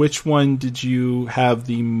 but which one did you have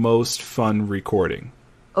the most fun recording?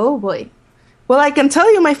 Oh boy. Well, I can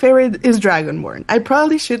tell you my favorite is Dragonborn. I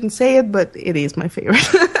probably shouldn't say it, but it is my favorite.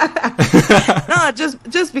 No,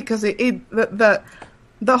 just because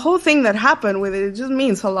the whole thing that happened with it just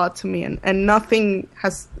means a lot to me, and nothing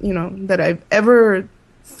has, that I've ever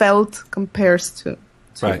felt compares to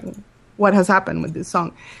right. what has happened with this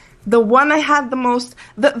song. The one I had the most,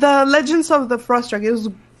 the Legends of the Frost Track, it was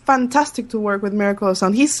fantastic to work with Miracle of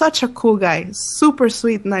Sound. He's such a cool guy, super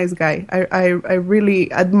sweet, nice guy. I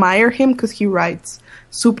really admire him because he writes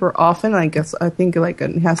super often. I think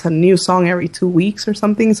he has a new song every 2 weeks or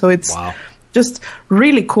something. So it's just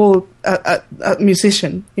really cool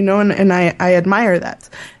musician, and I admire that.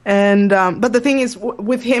 And but the thing is,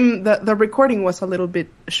 with him, the recording was a little bit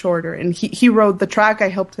shorter, and he wrote the track. I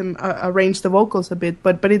helped him arrange the vocals a bit,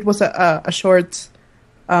 but it was a short.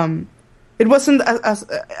 It wasn't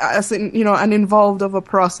as an involved of a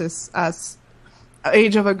process as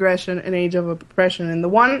Age of Aggression and Age of Oppression. And the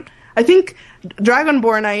one, I think,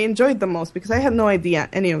 Dragonborn, I enjoyed the most because I had no idea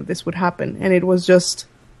any of this would happen, and it was just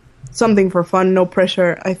something for fun, no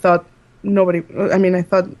pressure. I thought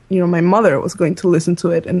my mother was going to listen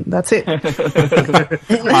to it, and that's it.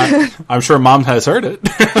 I'm sure Mom has heard it.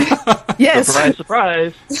 Yes.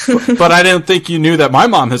 Surprise, surprise. But I didn't think you knew that my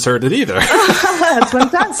mom has heard it either. That's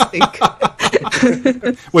fantastic.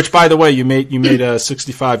 Which, by the way, you made a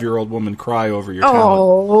 65-year-old woman cry over your talent.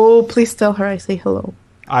 Oh, please tell her I say hello.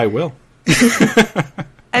 I will.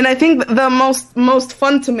 And I think the most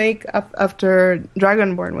fun to make after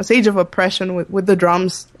Dragonborn was Age of Oppression with the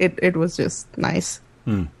drums. It was just nice.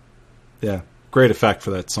 Yeah, great effect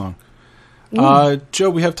for that song.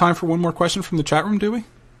 Joe, we have time for one more question from the chat room, do we?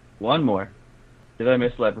 One more. Did I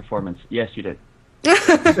miss live performance? Yes, you did.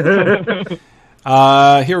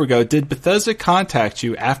 Here we go. Did Bethesda contact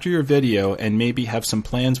you after your video and maybe have some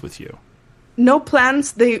plans with you? No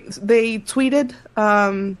plans. They tweeted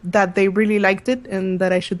that they really liked it and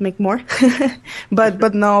that I should make more,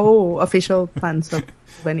 but no official plans of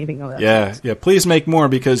anything of that. Yeah. Please make more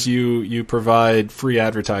because you provide free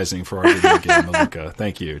advertising for our video game, Maluka.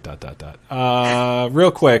 Thank you. ...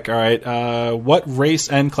 Real quick. All right. What race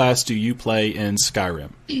and class do you play in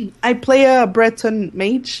Skyrim? I play a Breton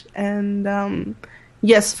mage, and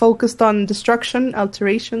yes, focused on destruction,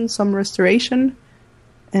 alteration, some restoration.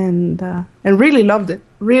 And really loved it.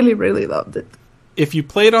 Really, really loved it. If you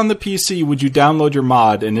played on the PC, would you download your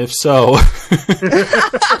mod? And if so,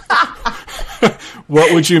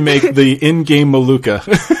 what would you make the in-game Maluka?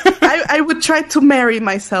 I would try to marry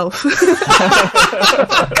myself.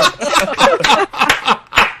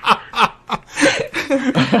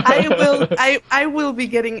 I will be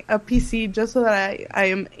getting a PC just so that I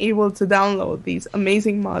am able to download these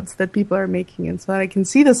amazing mods that people are making, and so that I can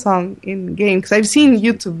see the song in game. Because I've seen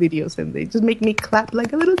YouTube videos and they just make me clap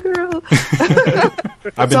like a little girl.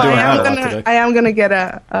 I've been doing that a lot today. I am gonna get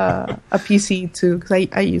a PC too because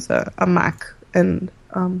I use a Mac, and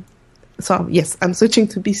so yes, I'm switching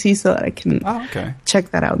to PC so that I can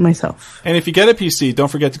check that out myself. And if you get a PC, don't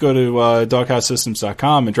forget to go to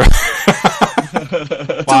doghousesystems.com and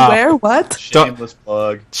To where? What? Shameless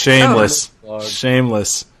plug. Shameless.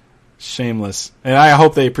 And I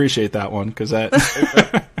hope they appreciate that one because that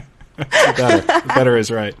better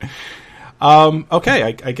is right. Okay,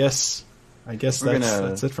 I guess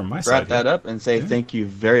that's it from my side. Wrap that up and say thank you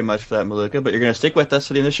very much for that, Maluka. But you're going to stick with us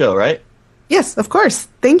to the end of the show, right? Yes, of course.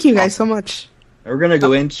 Thank you guys so much. We're going to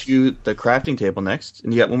go into the crafting table next.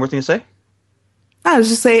 And you got one more thing to say? I was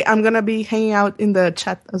just say I'm going to be hanging out in the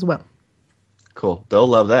chat as well. Cool. They'll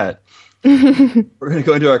love that. We're going to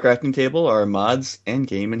go into our crafting table, our mods, and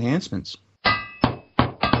game enhancements.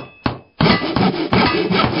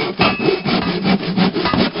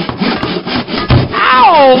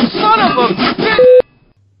 Ow! Son of a bitch!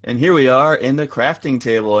 And here we are in the crafting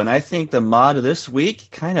table, and I think the mod of this week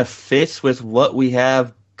kind of fits with what we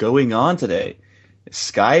have going on today.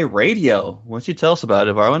 Sky Radio. Why don't you tell us about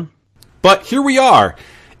it, Varwin? But here we are.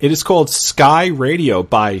 It is called Sky Radio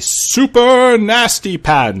by Super Nasty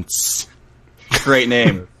Pants. Great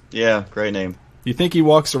name. Yeah, great name. You think he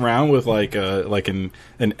walks around with like an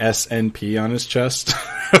SNP on his chest?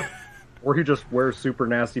 Or he just wears super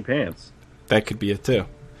nasty pants. That could be it too.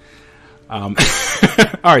 All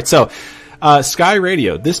right, so Sky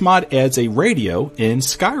Radio. This mod adds a radio in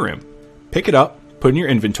Skyrim. Pick it up, put in your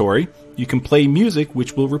inventory, you can play music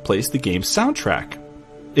which will replace the game's soundtrack.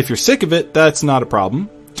 If you're sick of it, that's not a problem.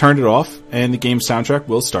 Turn it off, and the game's soundtrack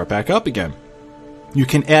will start back up again. You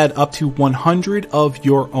can add up to 100 of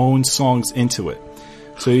your own songs into it.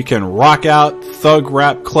 So you can rock out, thug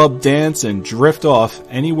rap, club dance, and drift off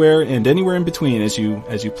anywhere and anywhere in between as you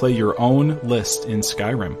play your own list in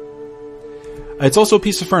Skyrim. It's also a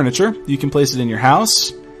piece of furniture. You can place it in your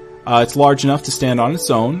house. It's large enough to stand on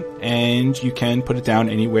its own, and you can put it down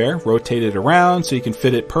anywhere, rotate it around so you can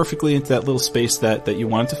fit it perfectly into that little space that you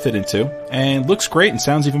want it to fit into, and looks great and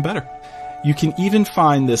sounds even better. You can even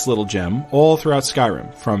find this little gem all throughout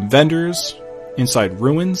Skyrim, from vendors, inside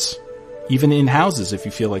ruins, even in houses if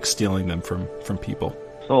you feel like stealing them from people.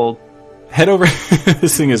 Sold. Head over,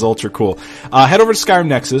 this thing is ultra cool. Head over to Skyrim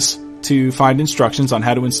Nexus to find instructions on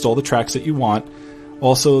how to install the tracks that you want.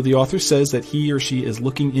 Also, the author says that he or she is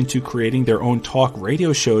looking into creating their own talk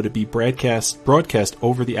radio show to be broadcast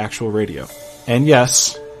over the actual radio. And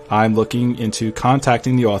yes, I'm looking into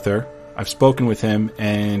contacting the author. I've spoken with him,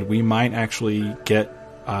 and we might actually get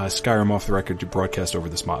Skyrim Off the Record to broadcast over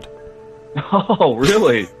this mod. Oh,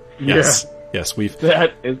 really? Yes. Yeah. Yes,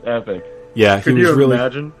 That is epic. Yeah, Could you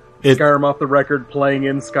imagine? Skyrim Off the Record playing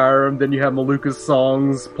in Skyrim, then you have Malukah's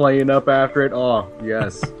songs playing up after it. Oh,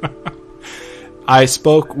 yes. I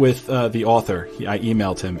spoke with the author. I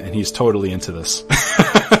emailed him, and he's totally into this.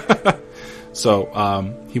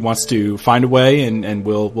 So he wants to find a way, and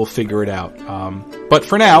we'll figure it out. But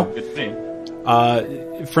for now,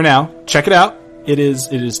 check it out. It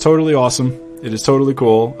is totally awesome. It is totally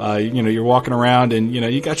cool. You're walking around, and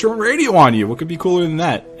you got your own radio on you. What could be cooler than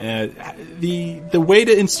that? The way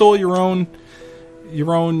to install your own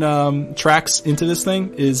tracks into this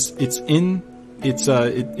thing is it's in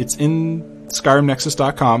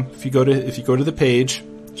SkyrimNexus.com. If you go to the page,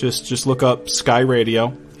 just look up Sky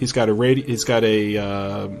Radio. He's got a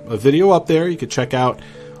video up there. You could check out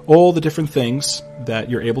all the different things that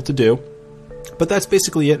you're able to do. But that's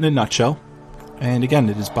basically it in a nutshell. And again,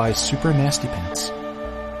 it is by Super Nasty Pants.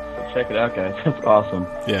 Check it out, guys. That's awesome.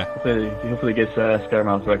 Yeah. Hopefully gets Skyrim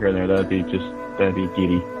Off the Record in there. That'd be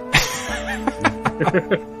giddy.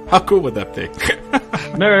 How cool would that be?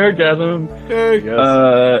 Nerdgasm.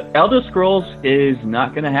 Yes. Elder Scrolls is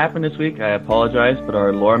not going to happen this week. I apologize, but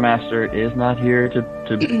our lore master is not here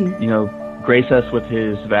to grace us with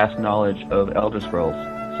his vast knowledge of Elder Scrolls.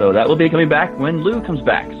 So that will be coming back when Lou comes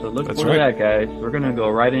back. So look forward to that, guys. We're going to go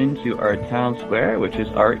right into our town square, which is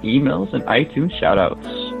our emails and iTunes shoutouts.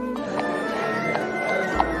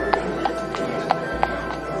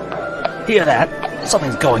 Hear that?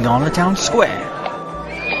 Something's going on in the town square.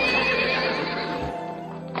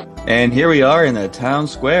 And here we are in the town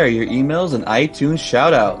square, your emails and iTunes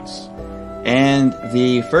shoutouts. And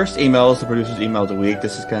the first email is the producer's email of the week.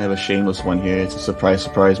 This is kind of a shameless one here. It's a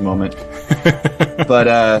surprise moment.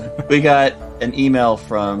 But we got an email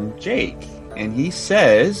from Jake, and he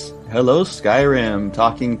says, "Hello Skyrim,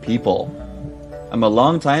 talking people. I'm a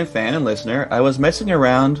longtime fan and listener. I was messing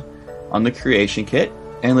around on the creation kit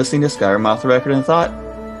and listening to Skyrim Off the Record and thought,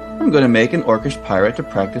 I'm going to make an orcish pirate to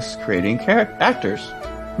practice creating actors.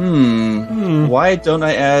 Why don't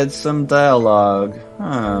I add some dialogue?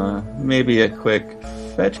 Maybe a quick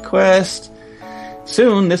fetch quest?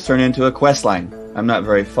 Soon this turned into a quest line. I'm not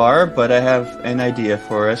very far, but I have an idea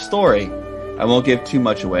for a story. I won't give too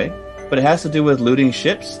much away, but it has to do with looting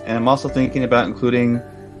ships, and I'm also thinking about including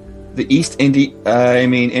the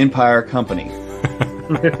Empire Company.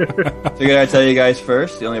 Figured I'd tell you guys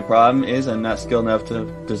first. The only problem is I'm not skilled enough to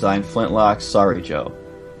design flintlocks. Sorry, Joe.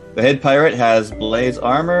 The head pirate has blaze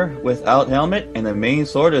armor without helmet, and the main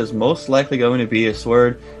sword is most likely going to be a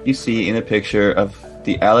sword you see in a picture of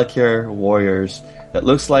the Alakir warriors that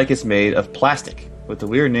looks like it's made of plastic, with a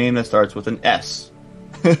weird name that starts with an S.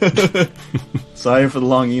 Sorry for the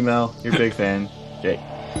long email. You're a big fan, Jake.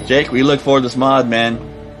 Jake, we look forward to this mod, man.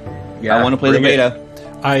 Yeah, I want to play the beta.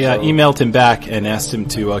 I emailed him back and asked him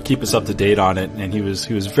to keep us up to date on it, and he was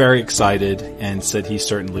very excited and said he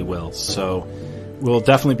certainly will. So we'll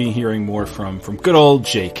definitely be hearing more from good old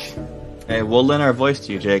Jake. Hey, we'll lend our voice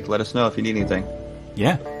to you, Jake. Let us know if you need anything.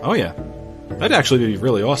 Yeah. Oh, yeah. That'd actually be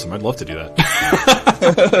really awesome. I'd love to do that.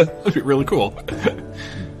 That'd be really cool.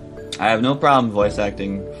 I have no problem voice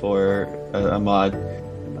acting for a mod.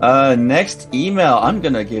 Next email. I'm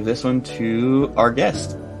going to give this one to our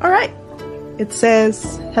guest. All right. It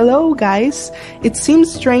says, "Hello guys. It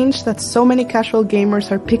seems strange that so many casual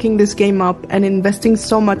gamers are picking this game up and investing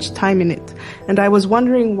so much time in it, and I was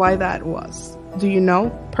wondering why that was. Do you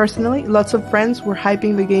know? Personally, lots of friends were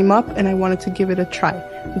hyping the game up and I wanted to give it a try.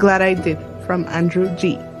 Glad I did." From Andrew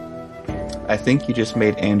G. I think you just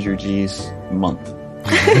made Andrew G's month.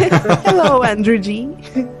 Hello, Andrew G.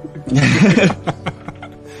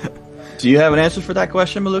 Do you have an answer for that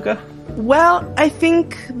question, Maluka? Well, I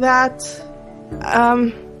think that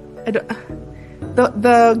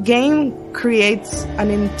the game creates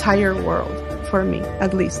an entire world for me,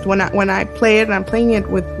 at least when I play it. And I'm playing it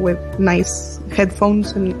with nice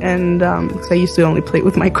headphones and because I used to only play it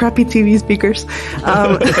with my crappy TV speakers.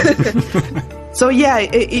 So yeah,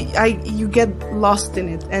 you get lost in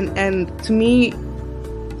it, and to me,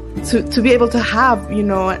 to be able to have, you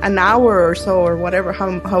know, an hour or so or whatever,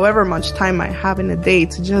 however much time I have in a day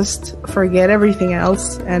to just forget everything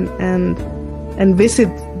else and visit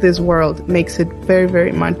this world makes it very,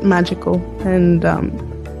 very magical, and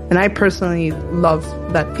I personally love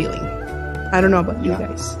that feeling. I don't know about you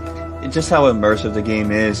guys. It's just how immersive the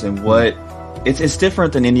game is, and what it's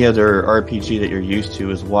different than any other RPG that you're used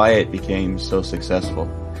to, is why it became so successful.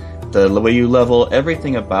 The way you level,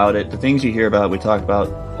 everything about it, the things you hear about, we talk about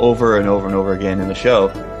over and over and over again in the show,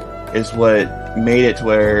 is what made it to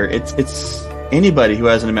where it's anybody who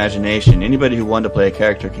has an imagination, anybody who wanted to play a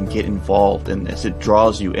character can get involved in this. It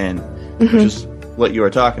draws you in, which is what you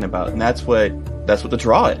were talking about, and that's what the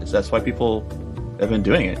draw is. That's why people have been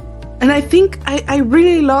doing it. And I think I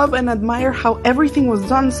really love and admire how everything was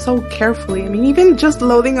done so carefully. I mean, even just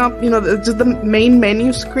loading up, you know, just the main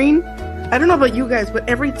menu screen. I don't know about you guys, but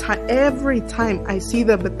every time I see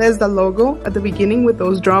the Bethesda logo at the beginning with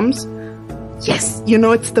those drums, yes, you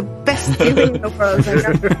know, it's the best feeling in the world.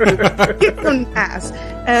 Like, kick some ass.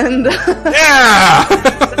 And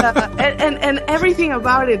and everything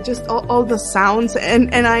about it, just all the sounds.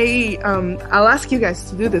 And I'll ask you guys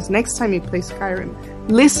to do this next time you play Skyrim.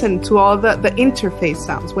 Listen to all the interface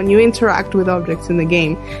sounds when you interact with objects in the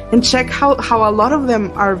game, and check how a lot of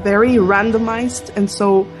them are very randomized. And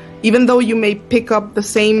so even though you may pick up the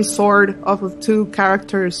same sword off of two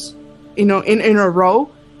characters, you know, in a row,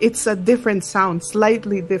 it's a different sound,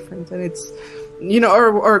 slightly different, and it's, you know,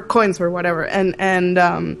 or coins or whatever, and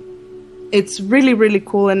it's really, really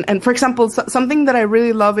cool. And for example, something that I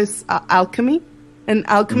really love is alchemy, and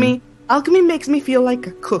alchemy makes me feel like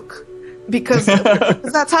a cook. Because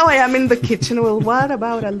that's how I am in the kitchen. Well, what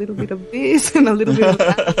about a little bit of this and a little bit of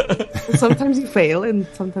that? Sometimes you fail and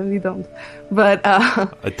sometimes you don't. But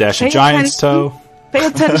a dash of giant's toe. Pay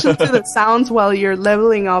attention to the sounds while you're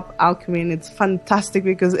leveling up alchemy, and it's fantastic,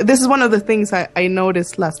 because this is one of the things I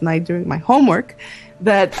noticed last night during my homework,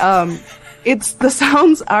 that the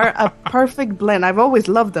sounds are a perfect blend. I've always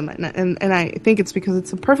loved them, and I think it's because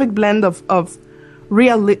it's a perfect blend of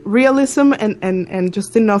realism and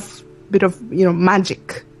just enough bit of, you know,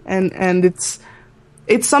 magic, and it's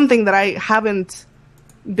something that I haven't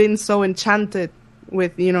been so enchanted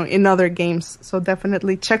with, you know, in other games. So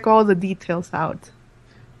definitely check all the details out.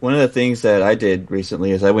 One of the things that I did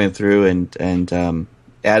recently is I went through and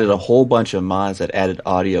added a whole bunch of mods that added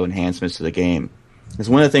audio enhancements to the game. It's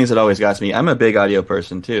one of the things that always got me. I'm a big audio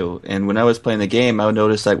person too, and when I was playing the game, I would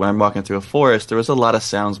notice, like, when I'm walking through a forest, there was a lot of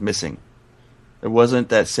sounds missing. There wasn't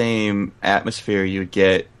that same atmosphere you would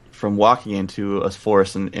get from walking into a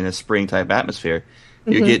forest in a spring type atmosphere.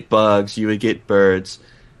 You would get bugs, you would get birds,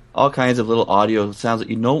 all kinds of little audio sounds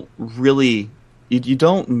that you don't really, you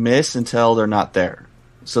don't miss until they're not there.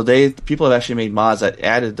 So people have actually made mods that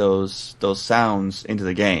added those sounds into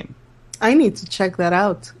the game. I need to check that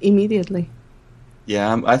out immediately.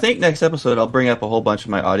 Yeah, I think next episode I'll bring up a whole bunch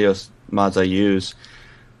of my audio mods I use.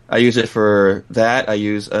 I use it for that. I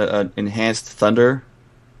use an enhanced thunder.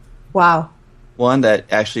 Wow. One that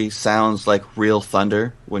actually sounds like real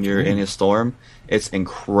thunder when you're in a storm. It's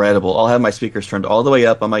incredible. I'll have my speakers turned all the way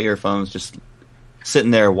up on my earphones, just sitting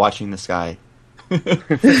there watching the sky.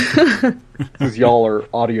 Because y'all are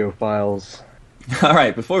audiophiles. All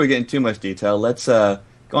right, before we get into too much detail, let's go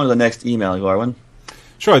on to the next email, Garwin.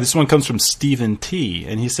 Sure, this one comes from Stephen T,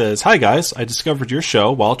 and he says, "Hi guys, I discovered your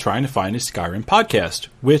show while trying to find a Skyrim podcast,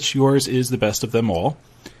 which yours is the best of them all,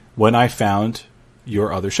 when I found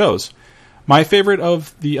your other shows. My favorite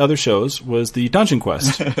of the other shows was the Dungeon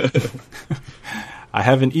Quest. I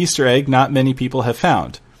have an Easter egg not many people have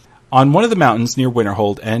found. On one of the mountains near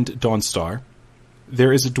Winterhold and Dawnstar,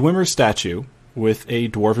 there is a Dwemer statue with a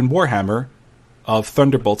dwarven warhammer of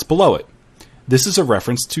thunderbolts below it. This is a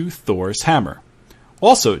reference to Thor's hammer.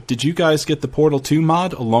 Also, did you guys get the Portal 2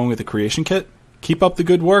 mod along with the creation kit? Keep up the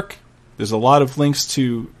good work. There's a lot of links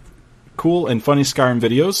to cool and funny Skyrim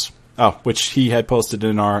videos." Oh, which he had posted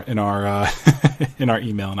in our in our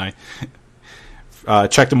email, and I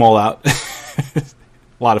checked them all out. A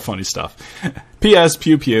lot of funny stuff. P.S.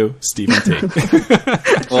 Pew Pew, Stephen T.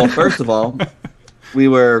 Well, first of all, we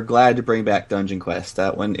were glad to bring back Dungeon Quest.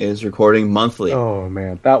 That one is recording monthly. Oh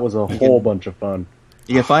man, that was a whole bunch of fun.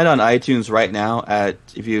 You can find it on iTunes right now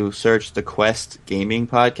if you search the Quest Gaming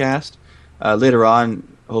Podcast. Later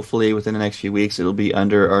on, hopefully within the next few weeks, it'll be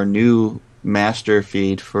under our new master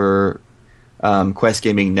feed for Quest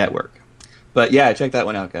Gaming Network. But yeah, check that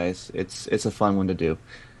one out, guys. It's a fun one to do.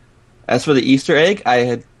 As for the Easter egg,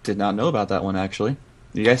 I did not know about that one, actually.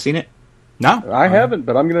 You guys seen it? No. I haven't,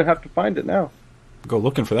 but I'm going to have to find it now. Go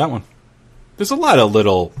looking for that one. There's a lot of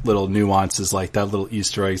little nuances like that, little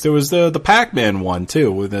Easter eggs. There was the Pac-Man one,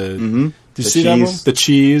 too. With Did you see that one? The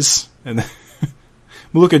cheese. And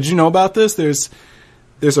Maluka, did you know about this? There's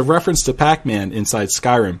a reference to Pac-Man inside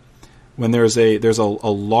Skyrim. When there's a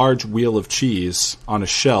large wheel of cheese on a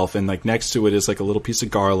shelf, and like next to it is like a little piece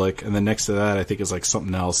of garlic, and then next to that I think is like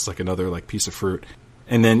something else, like another like piece of fruit,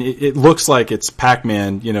 and then it looks like it's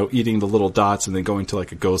Pac-Man, eating the little dots and then going to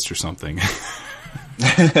like a ghost or something.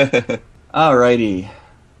 Alrighty.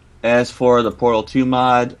 As for the Portal 2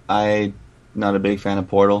 mod, I'm not a big fan of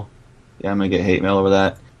Portal. Yeah, I'm gonna get hate mail over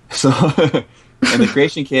that. So, and the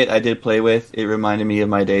creation kit I did play with, it reminded me of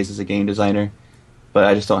my days as a game designer. But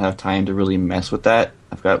I just don't have time to really mess with that.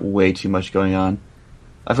 I've got way too much going on.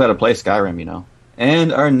 I've got to play Skyrim,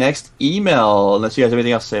 And our next email, unless you guys have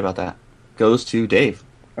anything else to say about that, goes to Dave.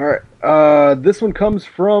 All right. This one comes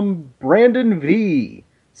from Brandon V.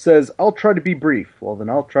 Says, I'll try to be brief. Well, then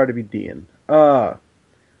I'll try to be Dean. I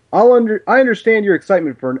understand your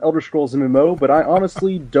excitement for an Elder Scrolls MMO, but I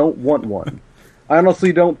honestly don't want one. I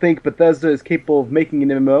honestly don't think Bethesda is capable of making an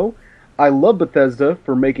MMO. I love Bethesda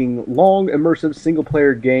for making long, immersive,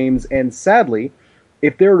 single-player games, and sadly,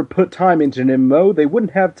 if they were to put time into an MMO, they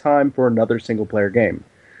wouldn't have time for another single-player game.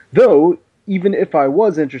 Though, even if I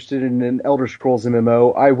was interested in an Elder Scrolls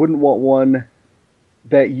MMO, I wouldn't want one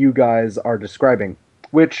that you guys are describing.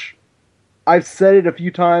 Which, I've said it a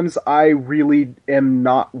few times, I really am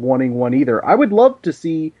not wanting one either. I would love to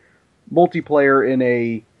see multiplayer in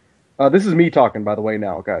a... this is me talking, by the way,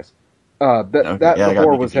 now, guys.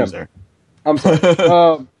 Before was him. There. I'm sorry.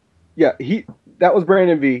 That was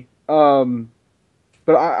Brandon V.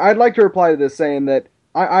 But I'd like to reply to this saying that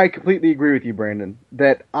I completely agree with you, Brandon,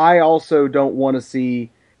 that I also don't want to see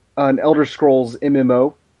an Elder Scrolls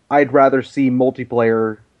MMO. I'd rather see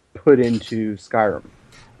multiplayer put into Skyrim.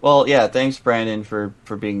 Well, yeah, thanks, Brandon, for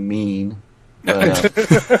being mean. But,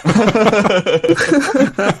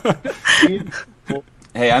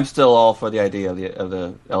 hey, I'm still all for the idea of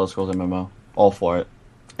the Elder Scrolls MMO. All for it.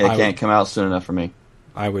 It can't come out soon enough for me.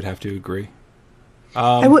 I would have to agree.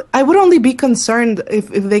 I would only be concerned if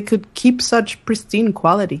they could keep such pristine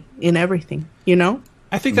quality in everything,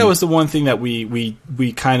 I think that was the one thing that we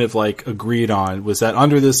kind of like agreed on, was that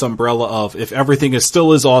under this umbrella of if everything is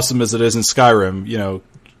still as awesome as it is in Skyrim,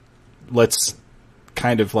 let's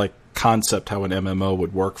kind of like concept how an MMO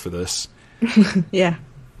would work for this. Yeah.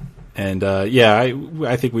 And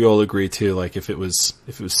I think we all agree too. Like if it was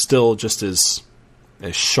still just as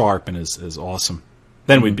sharp and as awesome,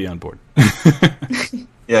 then we'd be on board.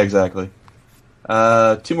 Yeah, exactly. 2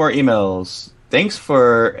 more emails. Thanks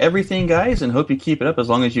for everything, guys, and hope you keep it up as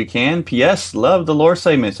long as you can. P.S. Love the lore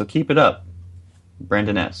segment, so keep it up.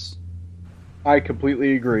 Brandon S. I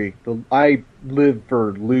completely agree. I live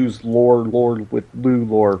for Lou's lore with Lou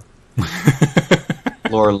lore.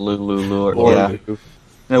 Lore. Yeah. Lou.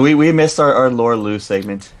 No, we missed our Lore Lou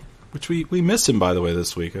segment. Which we miss him, by the way,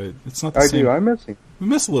 this week. It's not the same. I miss him. We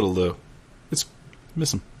miss a little Lou.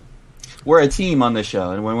 Miss him. We're a team on the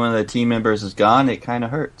show, and when one of the team members is gone, it kind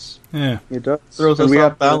of hurts. Yeah. It does. Throws us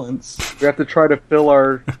off balance. We have to try to fill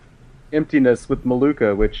our emptiness with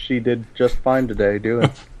Maluka, which she did just fine today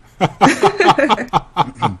doing.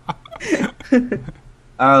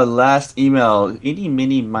 Our last email. Eeny,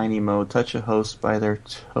 miny, miny, mo. Touch a host by their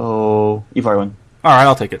toe. You've already won. All right,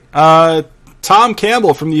 I'll take it. Tom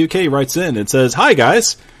Campbell from the UK writes in and says, "Hi,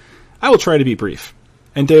 guys. I will try to be brief,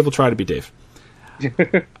 and Dave will try to be Dave.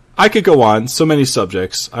 I could go on, so many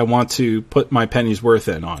subjects I want to put my penny's worth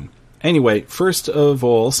in on. Anyway, first of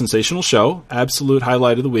all, sensational show, absolute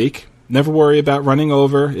highlight of the week. Never worry about running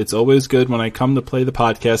over. It's always good when I come to play the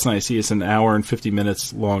podcast and I see it's an hour and 50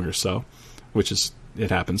 minutes long or so, which is,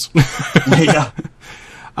 it happens. Yeah.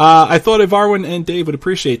 I thought Ivarwin and Dave would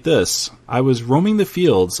appreciate this. I was roaming the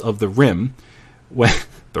fields of the Rim,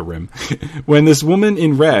 when this woman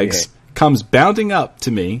in rags comes bounding up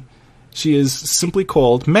to me. She is simply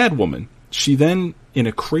called Madwoman. She then, in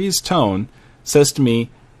a crazed tone, says to me,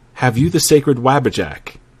 "Have you the sacred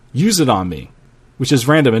Wabbajack? Use it on me." Which is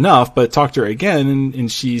random enough, but talk to her again,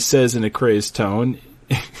 and she says in a crazed tone,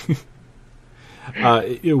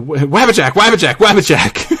 "Wabbajack, Wabbajack,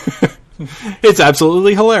 Wabbajack." It's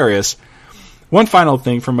absolutely hilarious. One final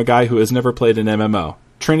thing from a guy who has never played an MMO.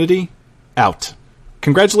 Trinity, out.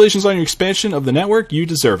 Congratulations on your expansion of the network. You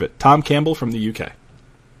deserve it. Tom Campbell from the UK.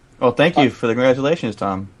 Well, thank you for the congratulations,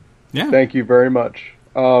 Tom. Yeah. Thank you very much.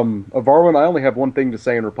 Varwin, I only have one thing to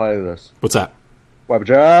say in reply to this. What's that?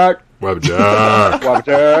 Wabbajack! Wabbajack!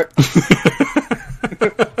 Wabbajack!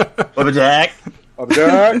 Wabbajack!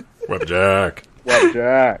 Wabbajack! Wabbajack!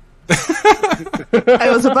 Wabbajack! I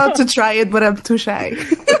was about to try it, but I'm too shy.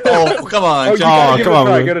 Oh, come on. Oh, come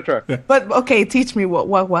on, give it a try. But okay, teach me what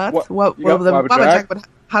You got the Wabbajack? Wabbajack, but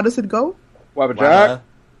how does it go? Wabbajack!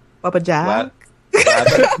 Wabbajack.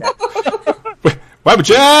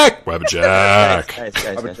 Wabbajack! Wabbajack! Guys.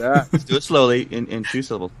 Wabbajack. Let's do it slowly in 2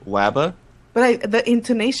 syllables. Wabba. But the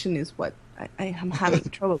intonation is what I am having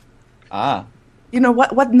trouble. Ah. You know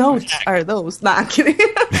what notes are those? Nah, I'm kidding.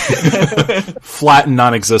 Flat and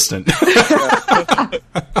non-existent.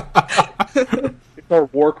 It's our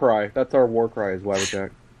war cry. That's our war cry, is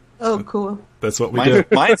Wabbajack. Oh, cool. That's what we do.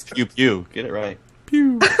 Mine's pew pew. Get it right.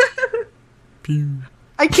 Pew. Pew.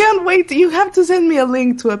 I can't wait. You have to send me a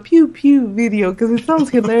link to a pew pew video because it sounds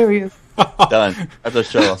hilarious. Done. After the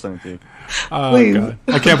show, I'll send it to you. Oh, Please. God.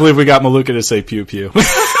 I can't believe we got Maluka to say pew pew.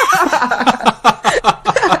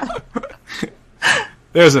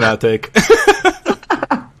 There's an outtake.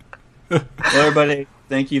 Well, everybody,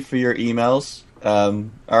 thank you for your emails.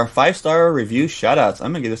 Our 5-star review shoutouts.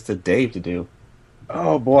 I'm going to give this to Dave to do.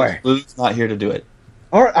 Oh, boy. Lou's not here to do it.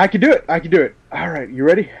 All right, I can do it. All right, you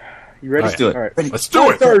ready? Let's do it. All right. Let's do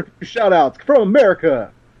it. Five-star shout-outs from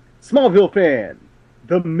America. Smallville fan.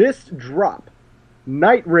 The Mist Drop.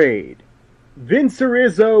 Night Raid.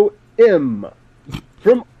 Vincerizo M.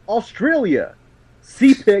 From Australia.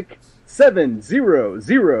 CPIC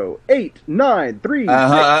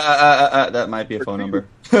 7008936. That might be a phone number.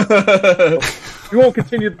 We won't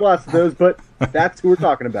continue the blast of those, but that's who we're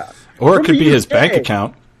talking about. Or it From could the be his UK. bank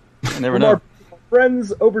account. I never From know. our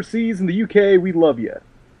friends overseas in the UK, we love you.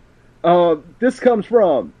 This comes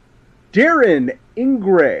from Darren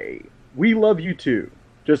Ingray. We love you too,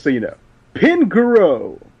 just so you know.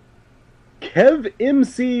 Pinguro. Kev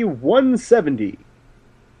MC 170.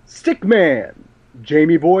 Stickman.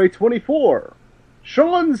 Jamie Boy 24.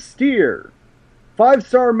 Sean Steer.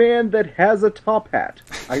 5-star man that has a top hat.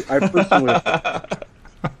 I personally.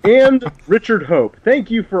 And Richard Hope.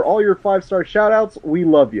 Thank you for all your 5-star shout-outs. We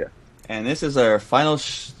love you. And this is our final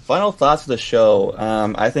thoughts of the show.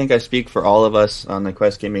 I think I speak for all of us on the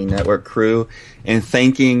Quest Gaming Network crew in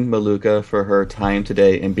thanking Maluka for her time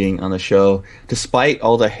today and being on the show, despite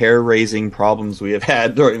all the hair-raising problems we have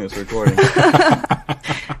had during this recording.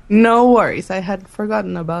 No worries. I had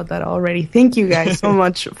forgotten about that already. Thank you guys so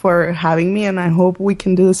much for having me, and I hope we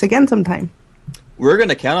can do this again sometime. We're going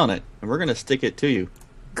to count on it, and we're going to stick it to you.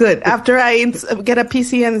 Good. After I get a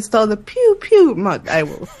PC and install the pew pew mod, I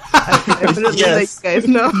will. I definitely Yes. let you guys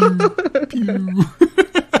know.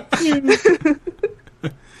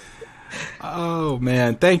 Oh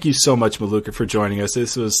man, thank you so much, Maluka, for joining us.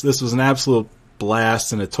 This was an absolute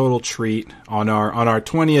blast and a total treat. On our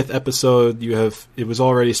 20th episode, it was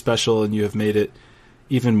already special, and you have made it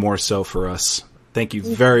even more so for us. Thank you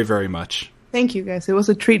very, very much. Thank you guys. It was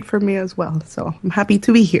a treat for me as well. So I'm happy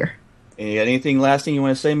to be here. And you got anything last thing you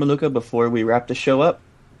want to say, Maluka, before we wrap the show up?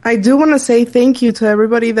 I do want to say thank you to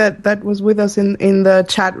everybody that was with us in the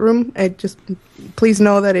chat room. Please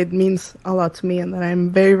know that it means a lot to me and that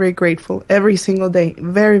I'm very, very grateful every single day.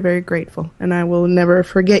 Very, very grateful. And I will never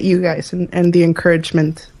forget you guys and the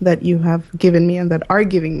encouragement that you have given me and that are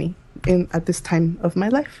giving me at this time of my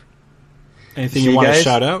life. Anything you want to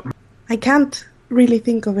shout out? I can't really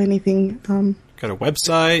think of anything. Got a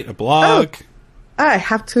website, a blog? Oh. I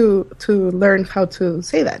have to learn how to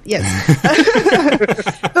say that. Yes.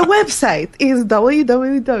 The website is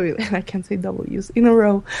www. I can't say W's in a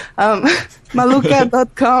row.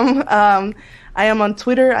 Maluka.com. I am on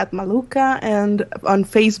Twitter at Maluka and on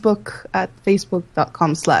Facebook at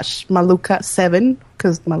facebook.com/Maluka7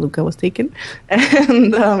 because Maluka was taken.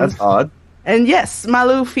 And that's odd. And yes,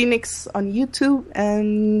 Malu Phoenix on YouTube,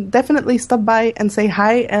 and definitely stop by and say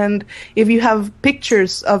hi. And if you have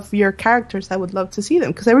pictures of your characters, I would love to see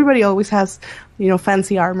them because everybody always has,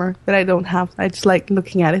 fancy armor that I don't have. I just like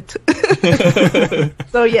looking at it.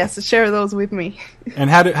 So yes, share those with me. And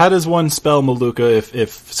how does one spell Maluka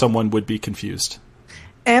if someone would be confused?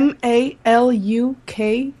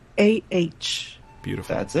 MALUKAH.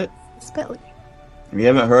 Beautiful. That's it. Spelling. If you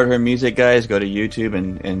haven't heard her music, guys, go to YouTube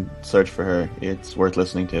and search for her. It's worth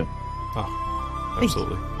listening to. Oh,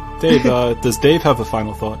 absolutely. Dave, does Dave have a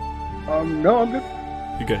final thought? No, I'm good.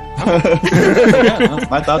 You good? Yeah, no,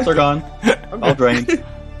 my thoughts are gone. All drained.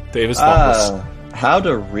 Davis Bumpus. How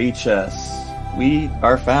to reach us. We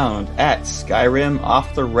are found at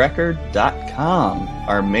SkyrimOffTheRecord.com.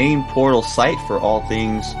 Our main portal site for all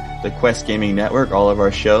things the Quest Gaming Network, all of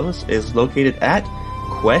our shows, is located at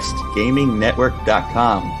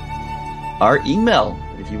QuestGamingNetwork.com. Our email,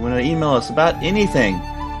 if you want to email us about anything,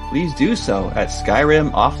 please do so at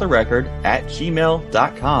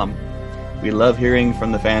SkyrimOffTheRecord@gmail.com. We love hearing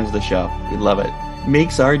from the fans of the show. We love it.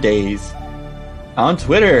 Makes our days. On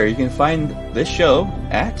Twitter, you can find this show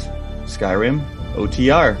at Skyrim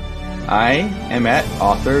OTR. I am at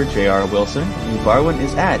author J.R. Wilson, and Barwin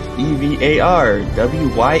is at EVARWYN.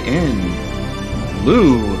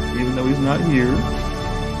 Lou, even though he's not here,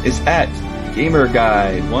 is at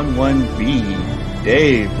GamerGuy11B.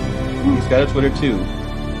 Dave, he's got a Twitter too.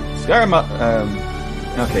 Skyrim,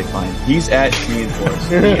 okay, fine. He's at Reinforce.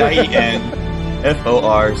 EIENFORCE.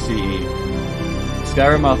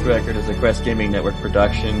 Skyrim Off the Record is a Quest Gaming Network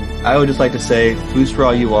production. I would just like to say, boost for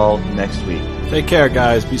all you all next week. Take care,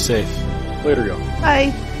 guys. Be safe. Later, go.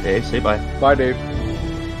 Bye. Dave, say bye. Bye, Dave.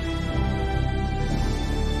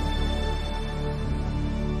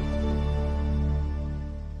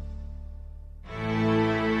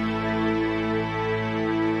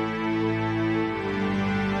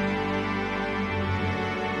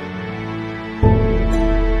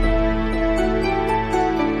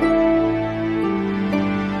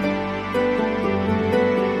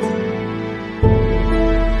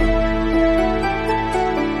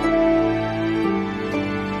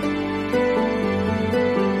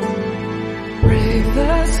 Brave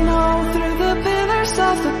the snow through the pillars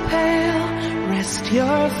of the pale. Rest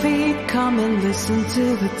your feet, come and listen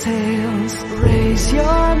to the tales. Raise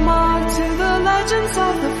your mark to the legends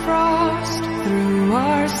of the frost. Through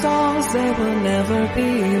our songs they will never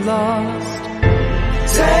be lost.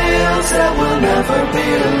 Tales that will never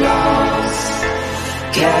be lost.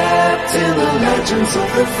 Kept in the legends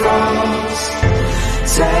of the frost.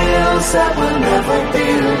 Tales that will never be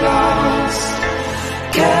lost.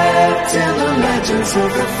 Kept in the legends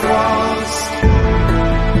of the frost.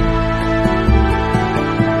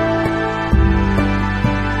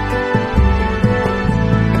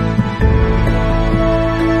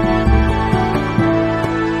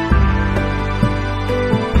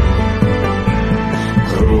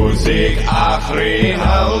 Cruising achri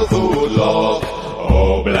al thulog,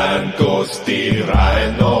 o blancos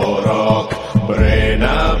tiraen orok,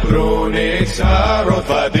 brena brunig sarot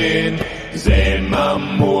vadin, Zen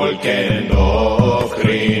mamul ken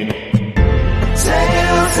ofrin.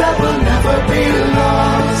 Tales that will never be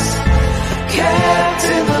lost. Kept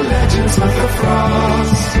in the legends of the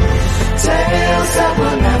frost. Tales that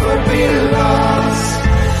will never be lost.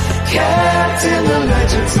 Kept in the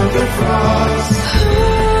legends of the frost.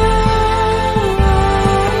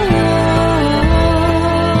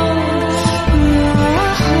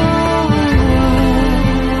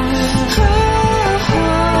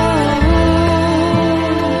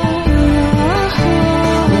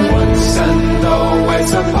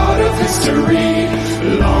 It's a part of history,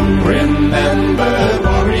 long remembered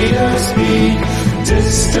warriors be.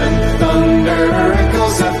 Distant thunder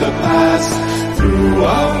echoes of the past, through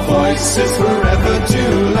our voices forever to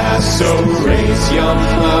last. So raise your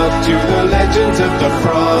mouth to the legends of the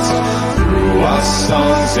frost, through our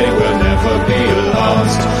songs they will never be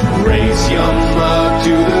lost. Raise your mouth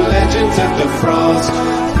to the legends of the frost,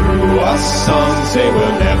 through our songs they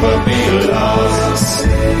will never be lost.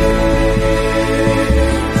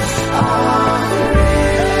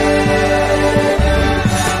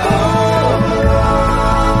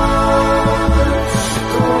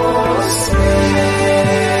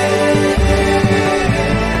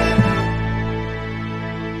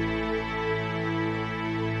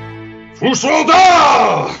 Fous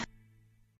soldat!